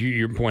 Yeah, and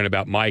your point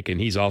about Mike, and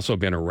he's also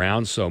been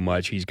around so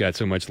much. He's got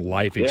so much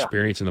life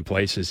experience in the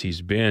places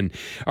he's been.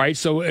 All right,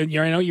 so I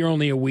know you're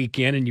only a week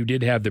in, and you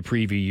did have the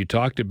preview you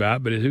talked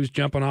about, but who's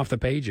jumping off the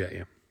page at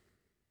you?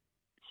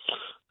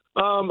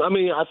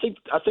 I think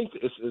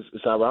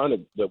it's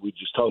ironic that we're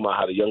just talking about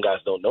how the young guys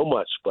don't know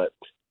much, but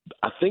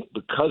I think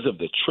because of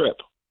the trip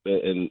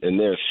and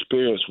their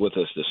experience with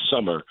us this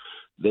summer,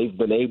 they've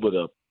been able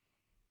to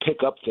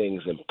pick up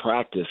things and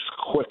practice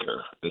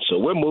quicker. And so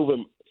we're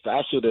moving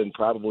faster than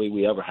probably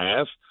we ever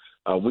have.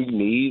 When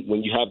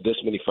you have this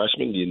many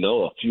freshmen,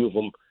 a few of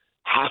them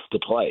have to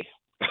play.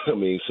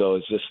 So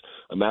it's just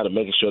a matter of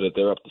making sure that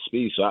they're up to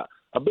speed. So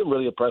I've been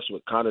really impressed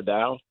with Connor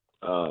Dow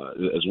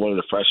as one of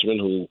the freshmen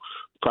who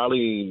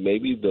probably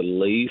maybe the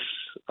least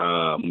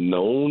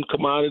known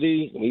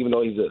commodity, even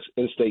though he's an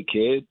in-state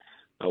kid,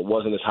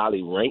 wasn't as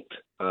highly ranked,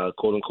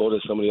 quote unquote,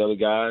 as some of the other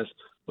guys,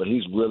 but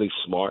he's really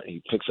smart.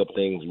 He picks up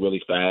things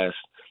really fast,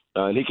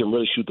 and he can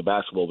really shoot the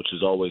basketball, which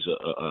is always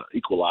a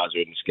equalizer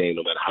in this game,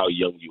 no matter how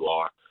young you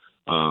are.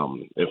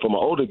 And from an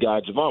older guy,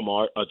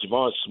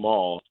 Javon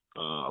Small,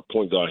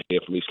 point guard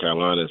here from East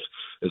Carolina,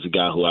 is a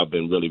guy who I've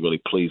been really,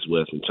 really pleased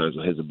with in terms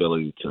of his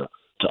ability to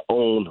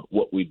own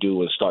what we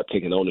do and start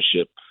taking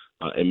ownership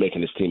and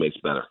making his teammates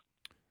better.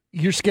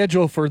 Your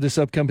schedule for this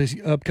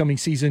upcoming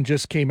season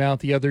just came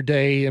out the other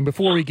day, and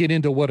before we get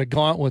into what a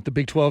gauntlet the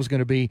Big 12 is going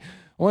to be,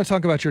 I want to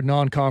talk about your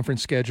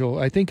non-conference schedule.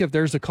 I think if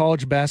there's a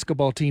college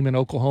basketball team in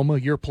Oklahoma,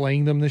 you're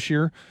playing them this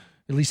year.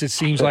 At least it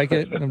seems like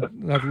it. I'm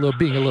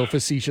being a little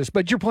facetious,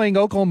 but you're playing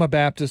Oklahoma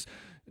Baptist,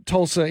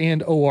 Tulsa,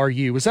 and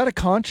ORU. Was that a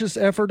conscious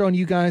effort on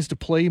you guys to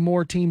play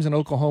more teams in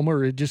Oklahoma,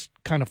 or did it just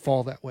kind of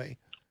fall that way?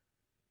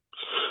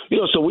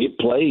 So we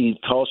played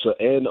Tulsa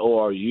and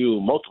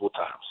ORU multiple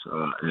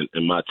times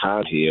in my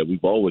time here.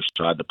 We've always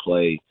tried to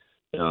play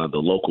the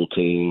local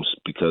teams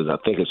because I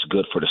think it's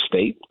good for the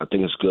state. I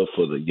think it's good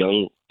for the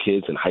young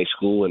kids in high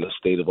school in the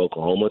state of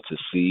Oklahoma to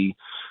see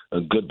a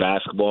good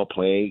basketball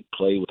play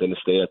within the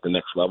state at the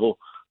next level.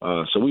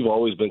 So we've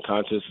always been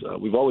conscious.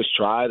 We've always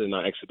tried in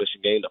our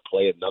exhibition game to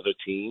play another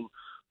team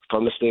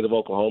from the state of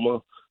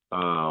Oklahoma.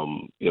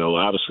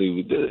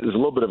 Obviously there's a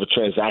little bit of a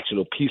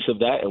transactional piece of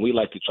that, and we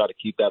like to try to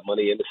keep that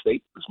money in the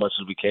state as much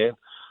as we can.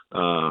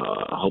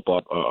 I hope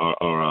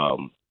our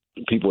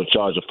people in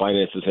charge of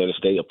finances here in the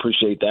state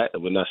appreciate that,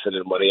 and we're not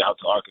sending money out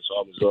to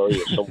Arkansas, Missouri,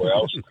 or somewhere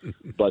else.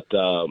 But,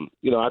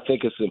 I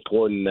think it's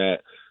important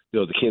that,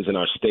 the kids in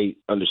our state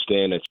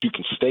understand that you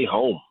can stay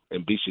home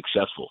and be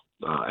successful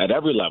at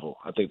every level.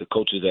 I think the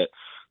coaches at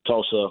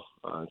Tulsa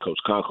and Coach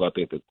Conklin. I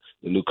think that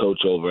the new coach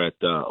over at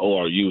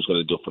ORU is going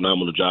to do a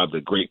phenomenal job.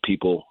 They're great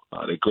people.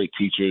 They're great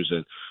teachers.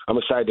 And I'm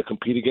excited to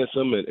compete against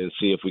them and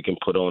see if we can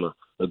put on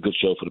a good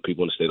show for the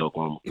people in the state of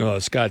Oklahoma. Well,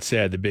 Scott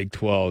said the Big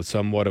 12 is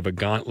somewhat of a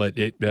gauntlet.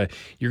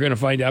 You're going to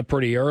find out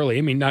pretty early.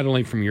 I mean, not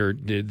only from your,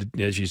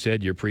 as you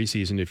said, your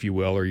preseason, if you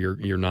will, or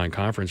your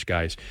non-conference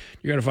guys.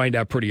 You're going to find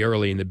out pretty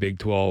early in the Big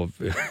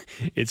 12.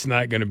 It's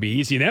not going to be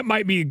easy. And that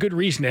might be a good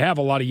reason to have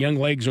a lot of young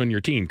legs on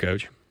your team,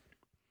 Coach.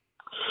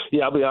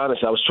 Yeah, I'll be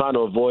honest. I was trying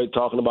to avoid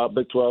talking about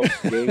Big 12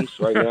 games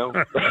right now.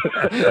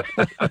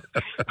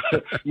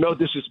 No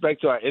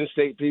disrespect to our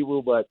in-state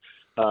people, but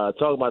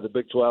talking about the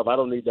Big 12, I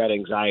don't need that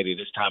anxiety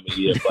this time of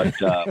year. But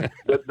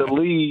the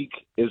league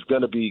is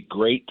going to be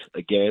great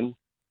again.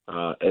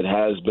 It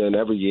has been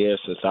every year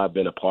since I've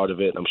been a part of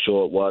it. I'm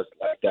sure it was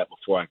like that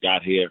before I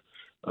got here.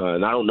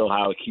 And I don't know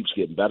how it keeps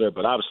getting better,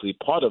 but obviously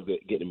part of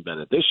it getting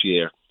better this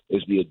year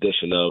is the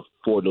addition of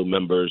 4 new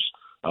members,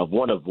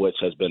 one of which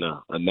has been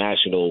a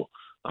nationally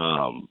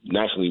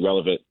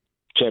relevant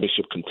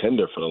championship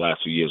contender for the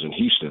last few years in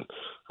Houston.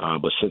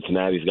 But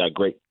Cincinnati's got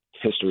great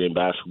history in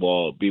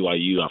basketball.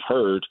 BYU, I've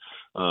heard,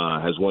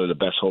 has one of the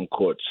best home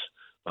courts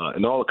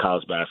in all of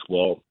college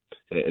basketball.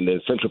 And then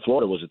Central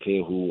Florida was a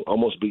team who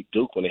almost beat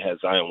Duke when they had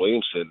Zion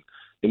Williamson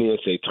in the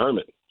NCAA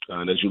tournament.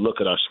 And as you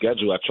look at our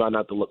schedule, I try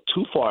not to look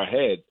too far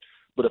ahead.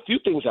 But a few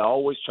things I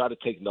always try to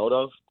take note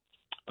of,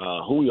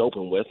 who we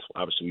open with.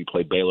 Obviously, we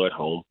play Baylor at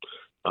home.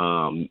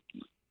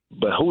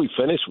 But who we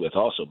finish with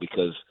also,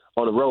 because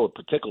on the road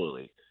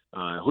particularly,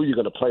 who you're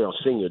going to play on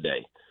Senior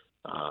Day.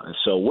 And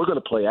so we're going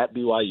to play at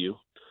BYU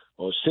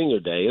on Senior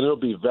Day, and it'll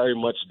be very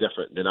much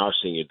different than our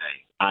Senior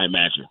Day, I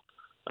imagine,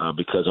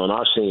 because on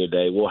our Senior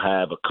Day we'll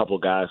have a couple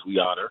guys we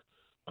honor,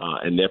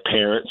 and their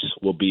parents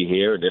will be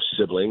here, and their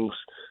siblings,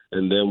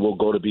 and then we'll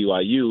go to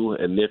BYU,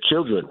 and their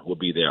children will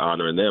be there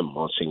honoring them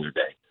on Senior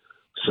Day.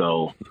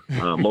 So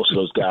most of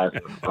those guys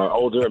are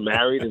older and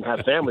married and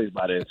have families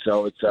by then.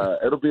 So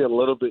it'll be a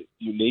little bit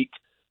unique,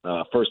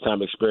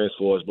 first-time experience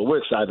for us. But we're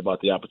excited about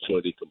the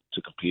opportunity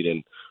to compete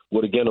in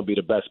what, again, will be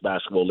the best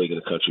basketball league in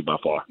the country by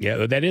far.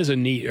 Yeah, that is a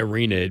neat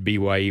arena at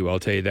BYU, I'll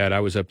tell you that.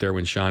 I was up there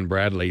when Sean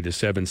Bradley, the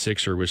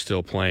 7-6er, was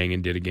still playing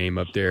and did a game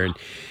up there. And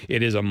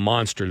it is a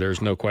monster. There's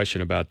no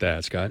question about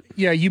that, Scott.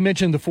 Yeah, you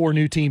mentioned the 4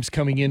 new teams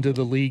coming into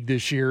the league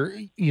this year.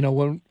 You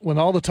know, when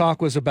all the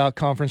talk was about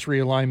conference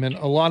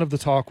realignment, a lot of the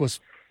talk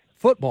was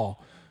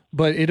football,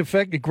 but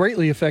it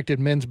greatly affected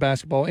men's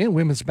basketball and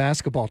women's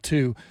basketball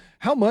too.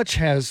 How much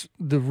has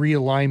the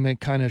realignment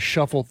kind of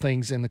shuffled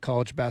things in the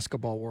college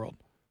basketball world?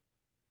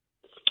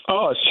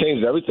 Oh, it's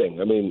changed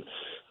everything. I mean,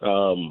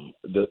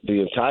 the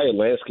entire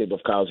landscape of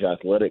college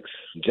athletics,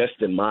 just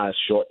in my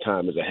short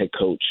time as a head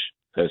coach,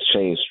 has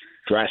changed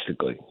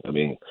drastically. I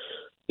mean,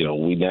 you know,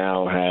 we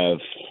now have,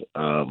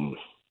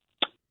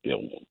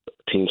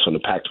 teams from the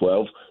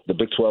Pac-12. The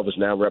Big 12 is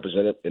now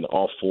represented in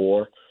all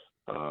 4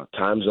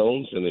 time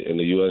zones in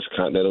the U.S.,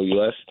 continental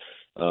U.S.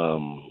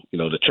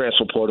 The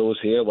transfer portal was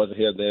here, wasn't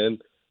here then.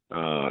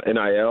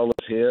 NIL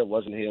was here,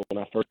 wasn't here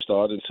when I first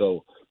started.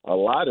 So a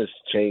lot has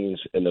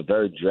changed in a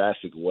very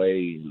drastic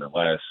way in the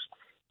last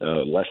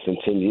less than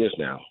 10 years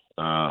now.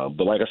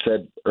 But like I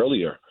said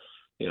earlier,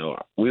 you know,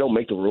 we don't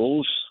make the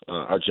rules.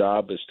 Our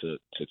job is to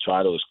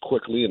try to as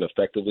quickly and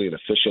effectively and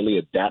efficiently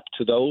adapt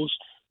to those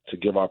to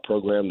give our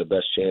program the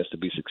best chance to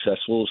be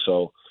successful.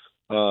 So,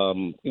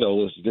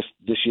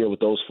 this year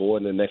with those 4,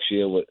 and then next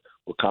year with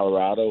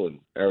Colorado and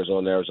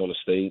Arizona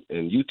State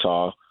and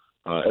Utah,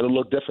 it'll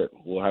look different.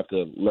 We'll have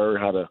to learn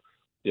how to,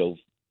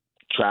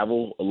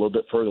 travel a little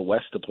bit further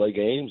west to play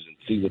games and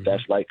see what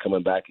that's like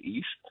coming back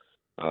east.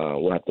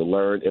 We'll have to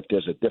learn if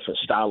there's a different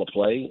style of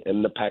play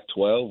in the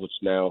Pac-12, which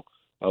now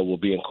will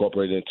be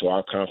incorporated into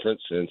our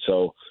conference. And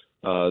so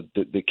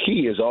the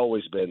key has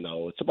always been,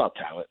 though, it's about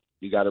talent.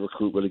 You got to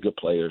recruit really good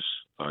players.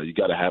 You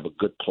got to have a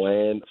good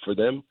plan for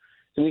them.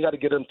 And you got to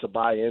get them to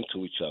buy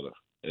into each other.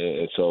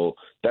 And so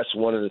that's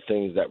one of the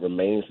things that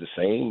remains the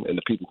same. And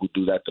the people who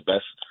do that the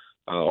best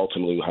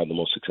ultimately will have the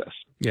most success.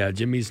 Yeah,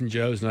 Jimmys and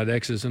Joes, not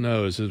X's and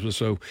O's. It was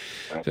so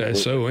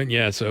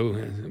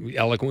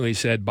eloquently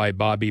said by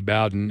Bobby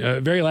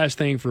Bowden. Very last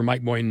thing for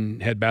Mike Boynton,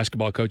 head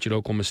basketball coach at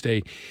Oklahoma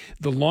State.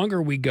 The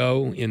longer we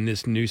go in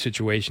this new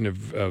situation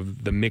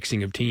of the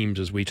mixing of teams,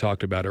 as we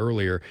talked about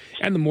earlier,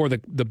 and the more the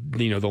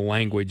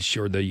language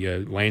or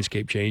the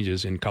landscape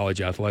changes in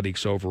college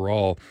athletics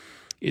overall,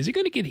 is it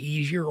going to get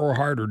easier or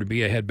harder to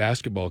be a head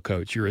basketball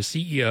coach? You're a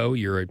CEO,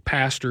 you're a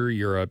pastor,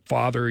 you're a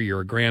father,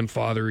 you're a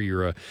grandfather,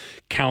 you're a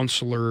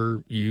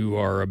counselor, you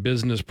are a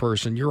business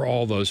person, you're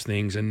all those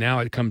things, and now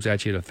it comes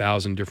at you in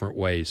 1,000 different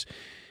ways.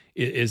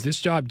 Is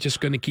this job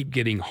just going to keep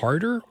getting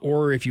harder,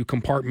 or if you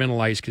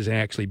compartmentalize, can it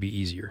actually be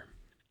easier?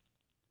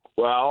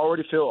 Well, I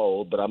already feel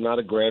old, but I'm not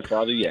a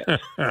grandfather yet.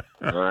 All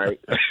right.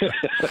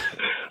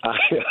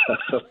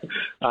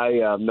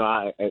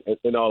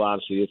 In all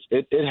honesty,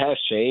 it has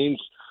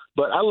changed.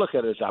 But I look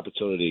at it as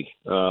opportunity.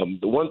 The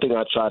one thing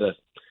I try to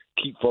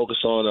keep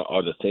focused on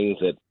are the things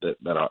that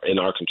are in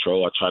our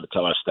control. I try to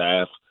tell our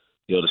staff,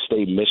 to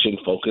stay mission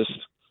focused.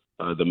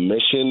 The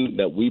mission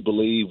that we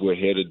believe we're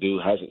here to do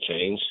hasn't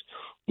changed.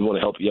 We want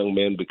to help young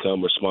men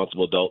become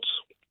responsible adults.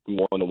 We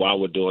want to, while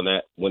we're doing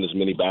that, win as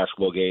many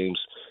basketball games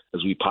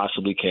as we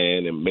possibly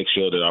can and make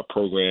sure that our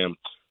program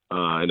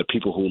and the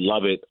people who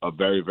love it are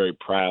very, very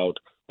proud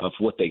of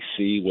what they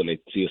see when they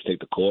see us take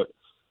the court,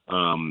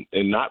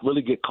 and not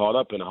really get caught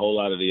up in a whole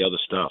lot of the other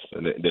stuff.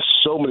 And there's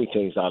so many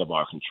things out of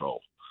our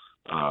control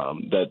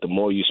that the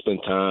more you spend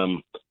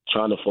time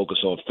trying to focus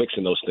on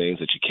fixing those things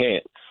that you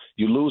can't,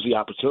 you lose the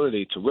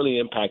opportunity to really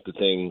impact the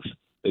things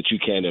that you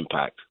can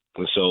impact.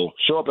 And so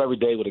show up every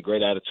day with a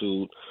great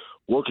attitude,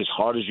 work as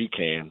hard as you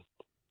can,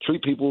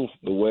 treat people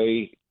the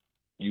way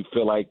you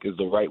feel like is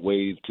the right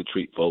way to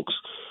treat folks,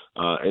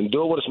 and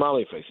do it with a smile on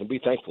your face and be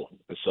thankful.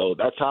 And so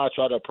that's how I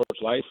try to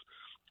approach life.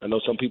 I know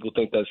some people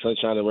think that's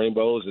sunshine and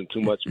rainbows and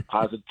too much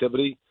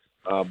positivity,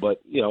 but,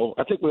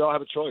 I think we all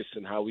have a choice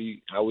in how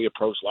we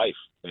approach life,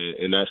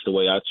 and that's the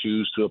way I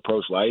choose to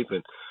approach life.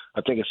 And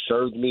I think it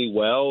served me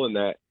well in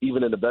that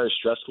even in a very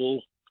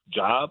stressful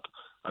job,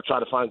 I try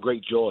to find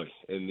great joy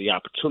in the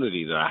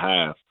opportunity that I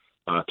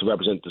have to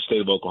represent the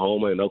state of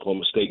Oklahoma and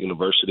Oklahoma State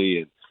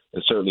University,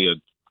 and certainly a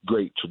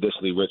great,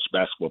 traditionally rich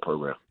basketball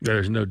program.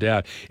 There's no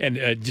doubt. And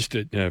just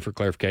for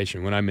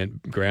clarification, when I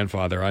meant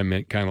grandfather, I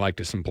meant kind of like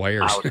to some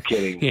players. I was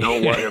kidding.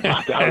 Don't worry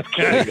about that.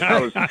 I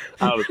was kidding.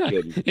 I was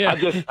kidding.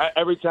 Yeah.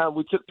 Every time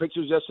we took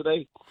pictures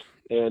yesterday,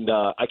 and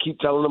I keep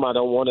telling them I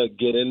don't want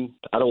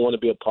to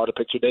be a part of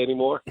picture day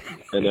anymore.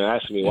 And they're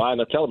asking me why,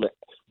 and I tell them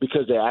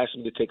because they ask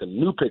me to take a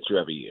new picture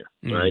every year,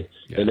 right?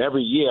 Yeah. And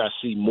every year I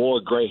see more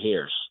gray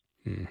hairs.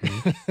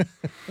 Mm-hmm.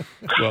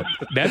 Well,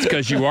 that's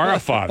because you are a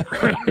father.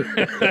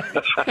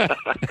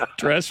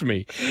 Trust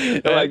me.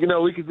 Like,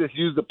 we could just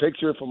use the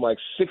picture from like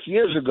 6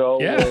 years ago.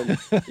 Yeah. When,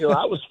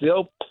 I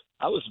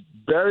was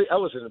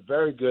in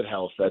very good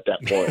health at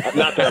that point.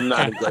 Not that I'm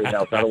not in great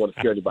health. I don't want to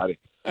scare anybody.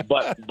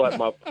 But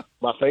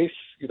my face,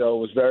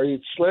 was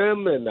very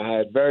slim, and I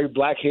had very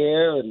black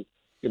hair, and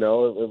it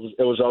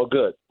was all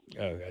good.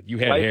 You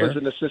had Life hair as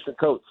an assistant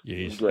coach.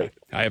 Yes. Great.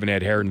 I haven't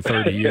had hair in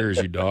 30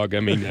 years, you dog. I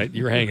mean,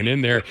 you're hanging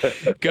in there.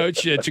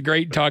 Coach, it's a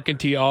great talking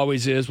to you.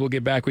 Always is. We'll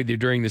get back with you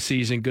during the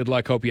season. Good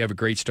luck. Hope you have a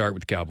great start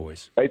with the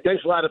Cowboys. Hey,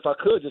 thanks a lot. If I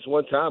could, just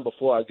one time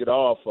before I get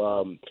off,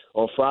 on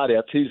Friday,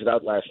 I teased it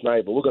out last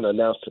night, but we're going to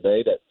announce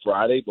today that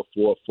Friday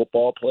before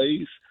football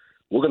plays,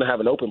 we're going to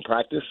have an open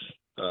practice.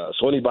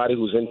 So anybody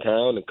who's in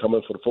town and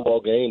coming for the football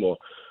game, or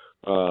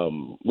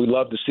we'd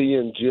love to see you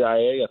in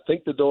GIA. I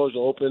think the doors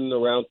will open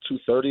around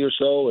 2:30 or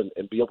so,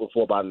 and be open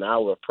for about an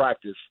hour of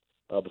practice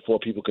before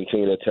people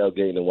continue to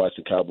tailgate and watch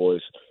the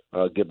Cowboys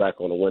get back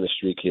on a winning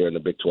streak here in the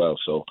Big 12.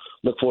 So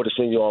look forward to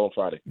seeing you all on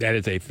Friday. That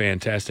is a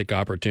fantastic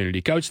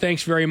opportunity. Coach,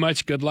 thanks very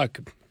much. Good luck.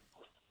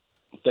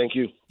 Thank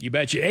you. You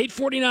betcha.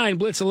 8:49,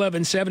 Blitz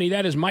 1170.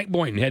 That is Mike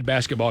Boynton, head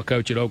basketball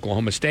coach at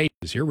Oklahoma State.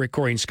 Here, Rick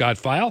Couri and Scott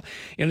File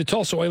in the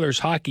Tulsa Oilers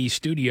hockey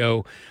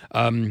studio.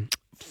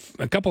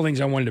 A couple of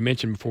things I wanted to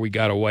mention before we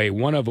got away.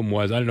 One of them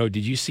was, I don't know,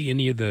 did you see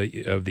any of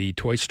the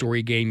Toy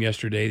Story game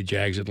yesterday, the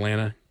Jags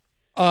Atlanta?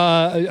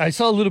 I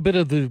saw a little bit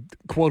of the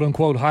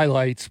quote-unquote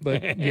highlights,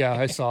 but yeah,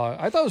 I saw it.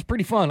 I thought it was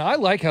pretty fun. I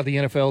like how the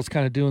NFL is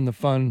kind of doing the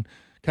fun,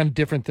 kind of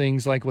different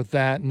things like with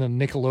that and the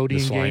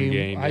Nickelodeon game.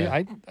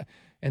 Yeah.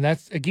 And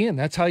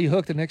that's how you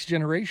hook the next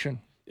generation.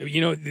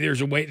 There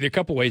are a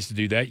couple ways to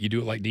do that. You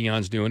do it like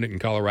Dion's doing it in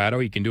Colorado.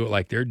 You can do it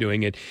like they're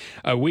doing it.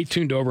 We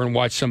tuned over and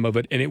watched some of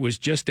it, and it was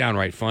just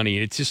downright funny.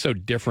 It's just so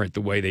different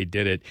the way they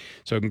did it.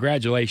 So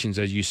congratulations,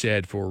 as you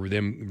said, for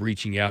them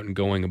reaching out and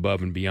going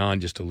above and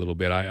beyond just a little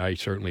bit. I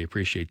certainly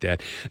appreciate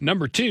that.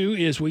 Number two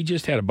is we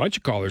just had a bunch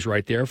of callers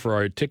right there for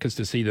our tickets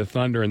to see the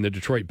Thunder and the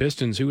Detroit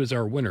Pistons. Who is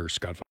our winner,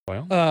 Scott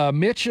File?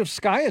 Mitch of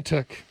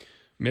Skiatook.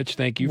 Mitch,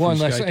 thank you.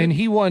 And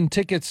he won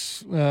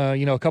tickets,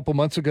 a couple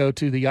months ago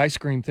to the ice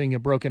cream thing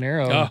at Broken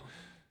Arrow. Oh.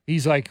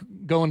 He's like,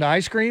 going to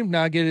ice cream?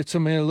 Now get it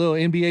some little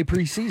NBA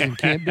preseason.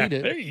 Can't beat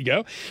it. There you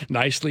go.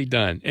 Nicely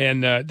done.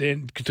 And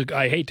then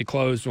I hate to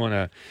close on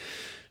a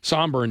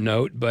somber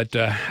note, but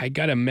I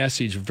got a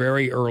message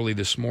very early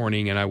this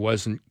morning, and I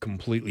wasn't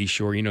completely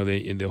sure.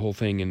 The whole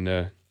thing in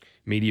the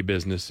media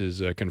business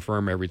is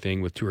confirm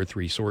everything with 2 or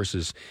 3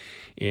 sources,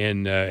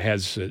 and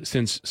has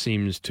since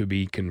seems to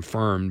be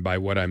confirmed by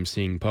what I'm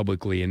seeing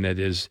publicly, and that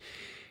is,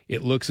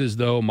 it looks as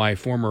though my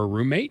former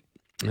roommate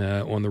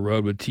on the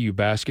road with TU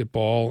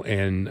basketball,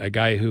 and a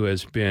guy who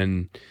has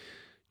been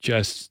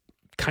just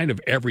kind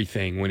of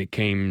everything when it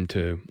came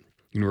to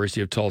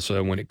University of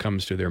Tulsa, when it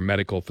comes to their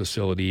medical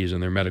facilities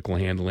and their medical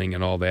handling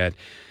and all that,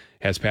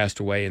 has passed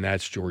away, and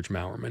that's George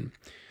Mowerman.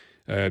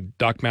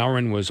 Doc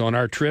Mowerman was on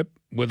our trip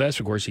with us.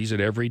 Of course, he's at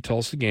every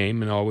Tulsa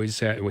game and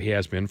he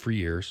has been for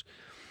years.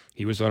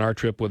 He was on our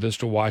trip with us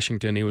to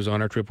Washington. He was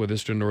on our trip with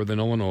us to Northern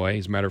Illinois.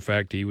 As a matter of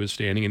fact, he was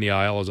standing in the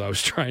aisle as I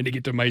was trying to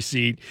get to my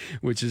seat,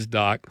 which is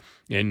Doc.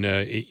 And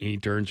he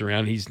turns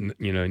around. He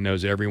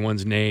knows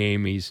everyone's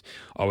name. He's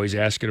always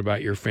asking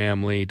about your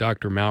family.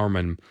 Dr.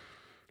 Mowerman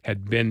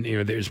had been,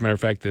 as a matter of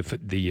fact,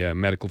 the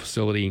medical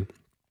facility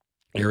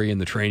area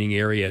and the training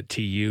area at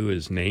TU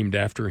is named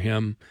after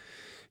him.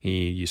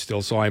 You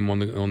still saw him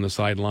on the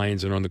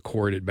sidelines and on the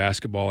court at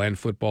basketball and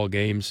football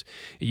games.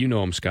 You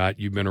know him, Scott.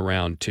 You've been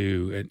around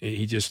too.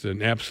 He's just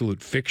an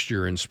absolute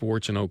fixture in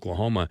sports in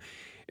Oklahoma.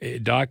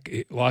 Doc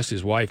lost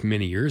his wife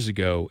many years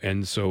ago,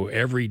 and so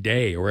every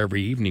day or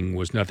every evening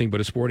was nothing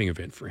but a sporting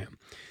event for him.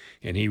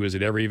 And he was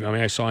at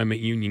I saw him at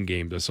Union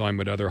games. I saw him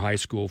at other high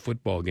school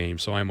football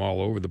games. Saw him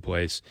all over the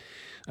place.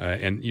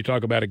 And you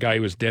talk about a guy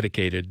who was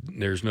dedicated,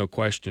 there's no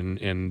question,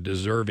 and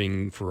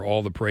deserving for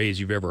all the praise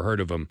you've ever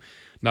heard of him.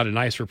 Not a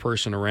nicer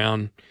person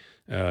around.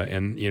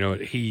 And,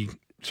 he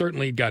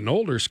certainly gotten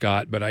older,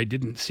 Scott, but I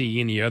didn't see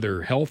any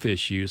other health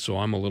issues, so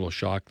I'm a little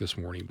shocked this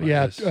morning by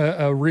this.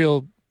 A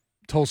real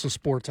Tulsa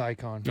sports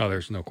icon. Oh,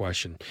 there's no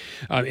question.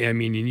 I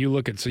mean, and you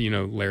look at,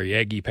 Larry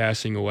Egge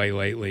passing away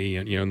lately,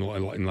 and in the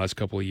last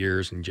couple of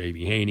years, and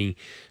J.B. Haney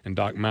and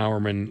Doc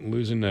Maurerman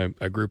losing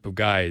a group of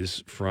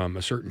guys from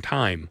a certain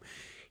time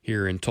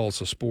here in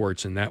Tulsa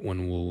sports, and that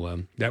one's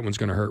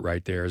going to hurt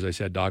right there. As I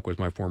said, Doc was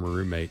my former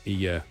roommate.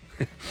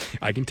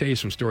 I can tell you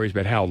some stories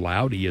about how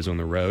loud he is on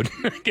the road.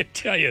 I can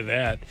tell you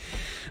that.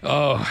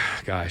 Oh,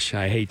 gosh,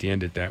 I hate to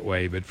end it that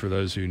way, but for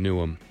those who knew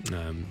him,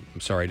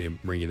 I'm sorry to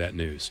bring you that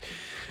news.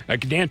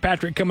 Dan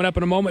Patrick coming up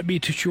in a moment. Be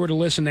too sure to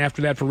listen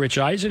after that for Rich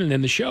Eisen, and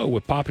then the show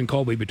with Pop and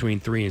Colby between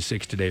 3 and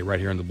 6 today right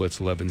here on the Blitz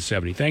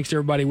 1170. Thanks to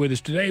everybody with us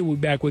today. We'll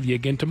be back with you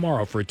again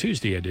tomorrow for a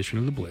Tuesday edition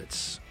of the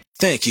Blitz.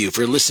 Thank you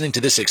for listening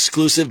to this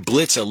exclusive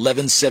Blitz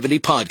 1170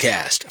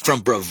 podcast from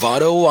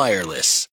Bravado Wireless.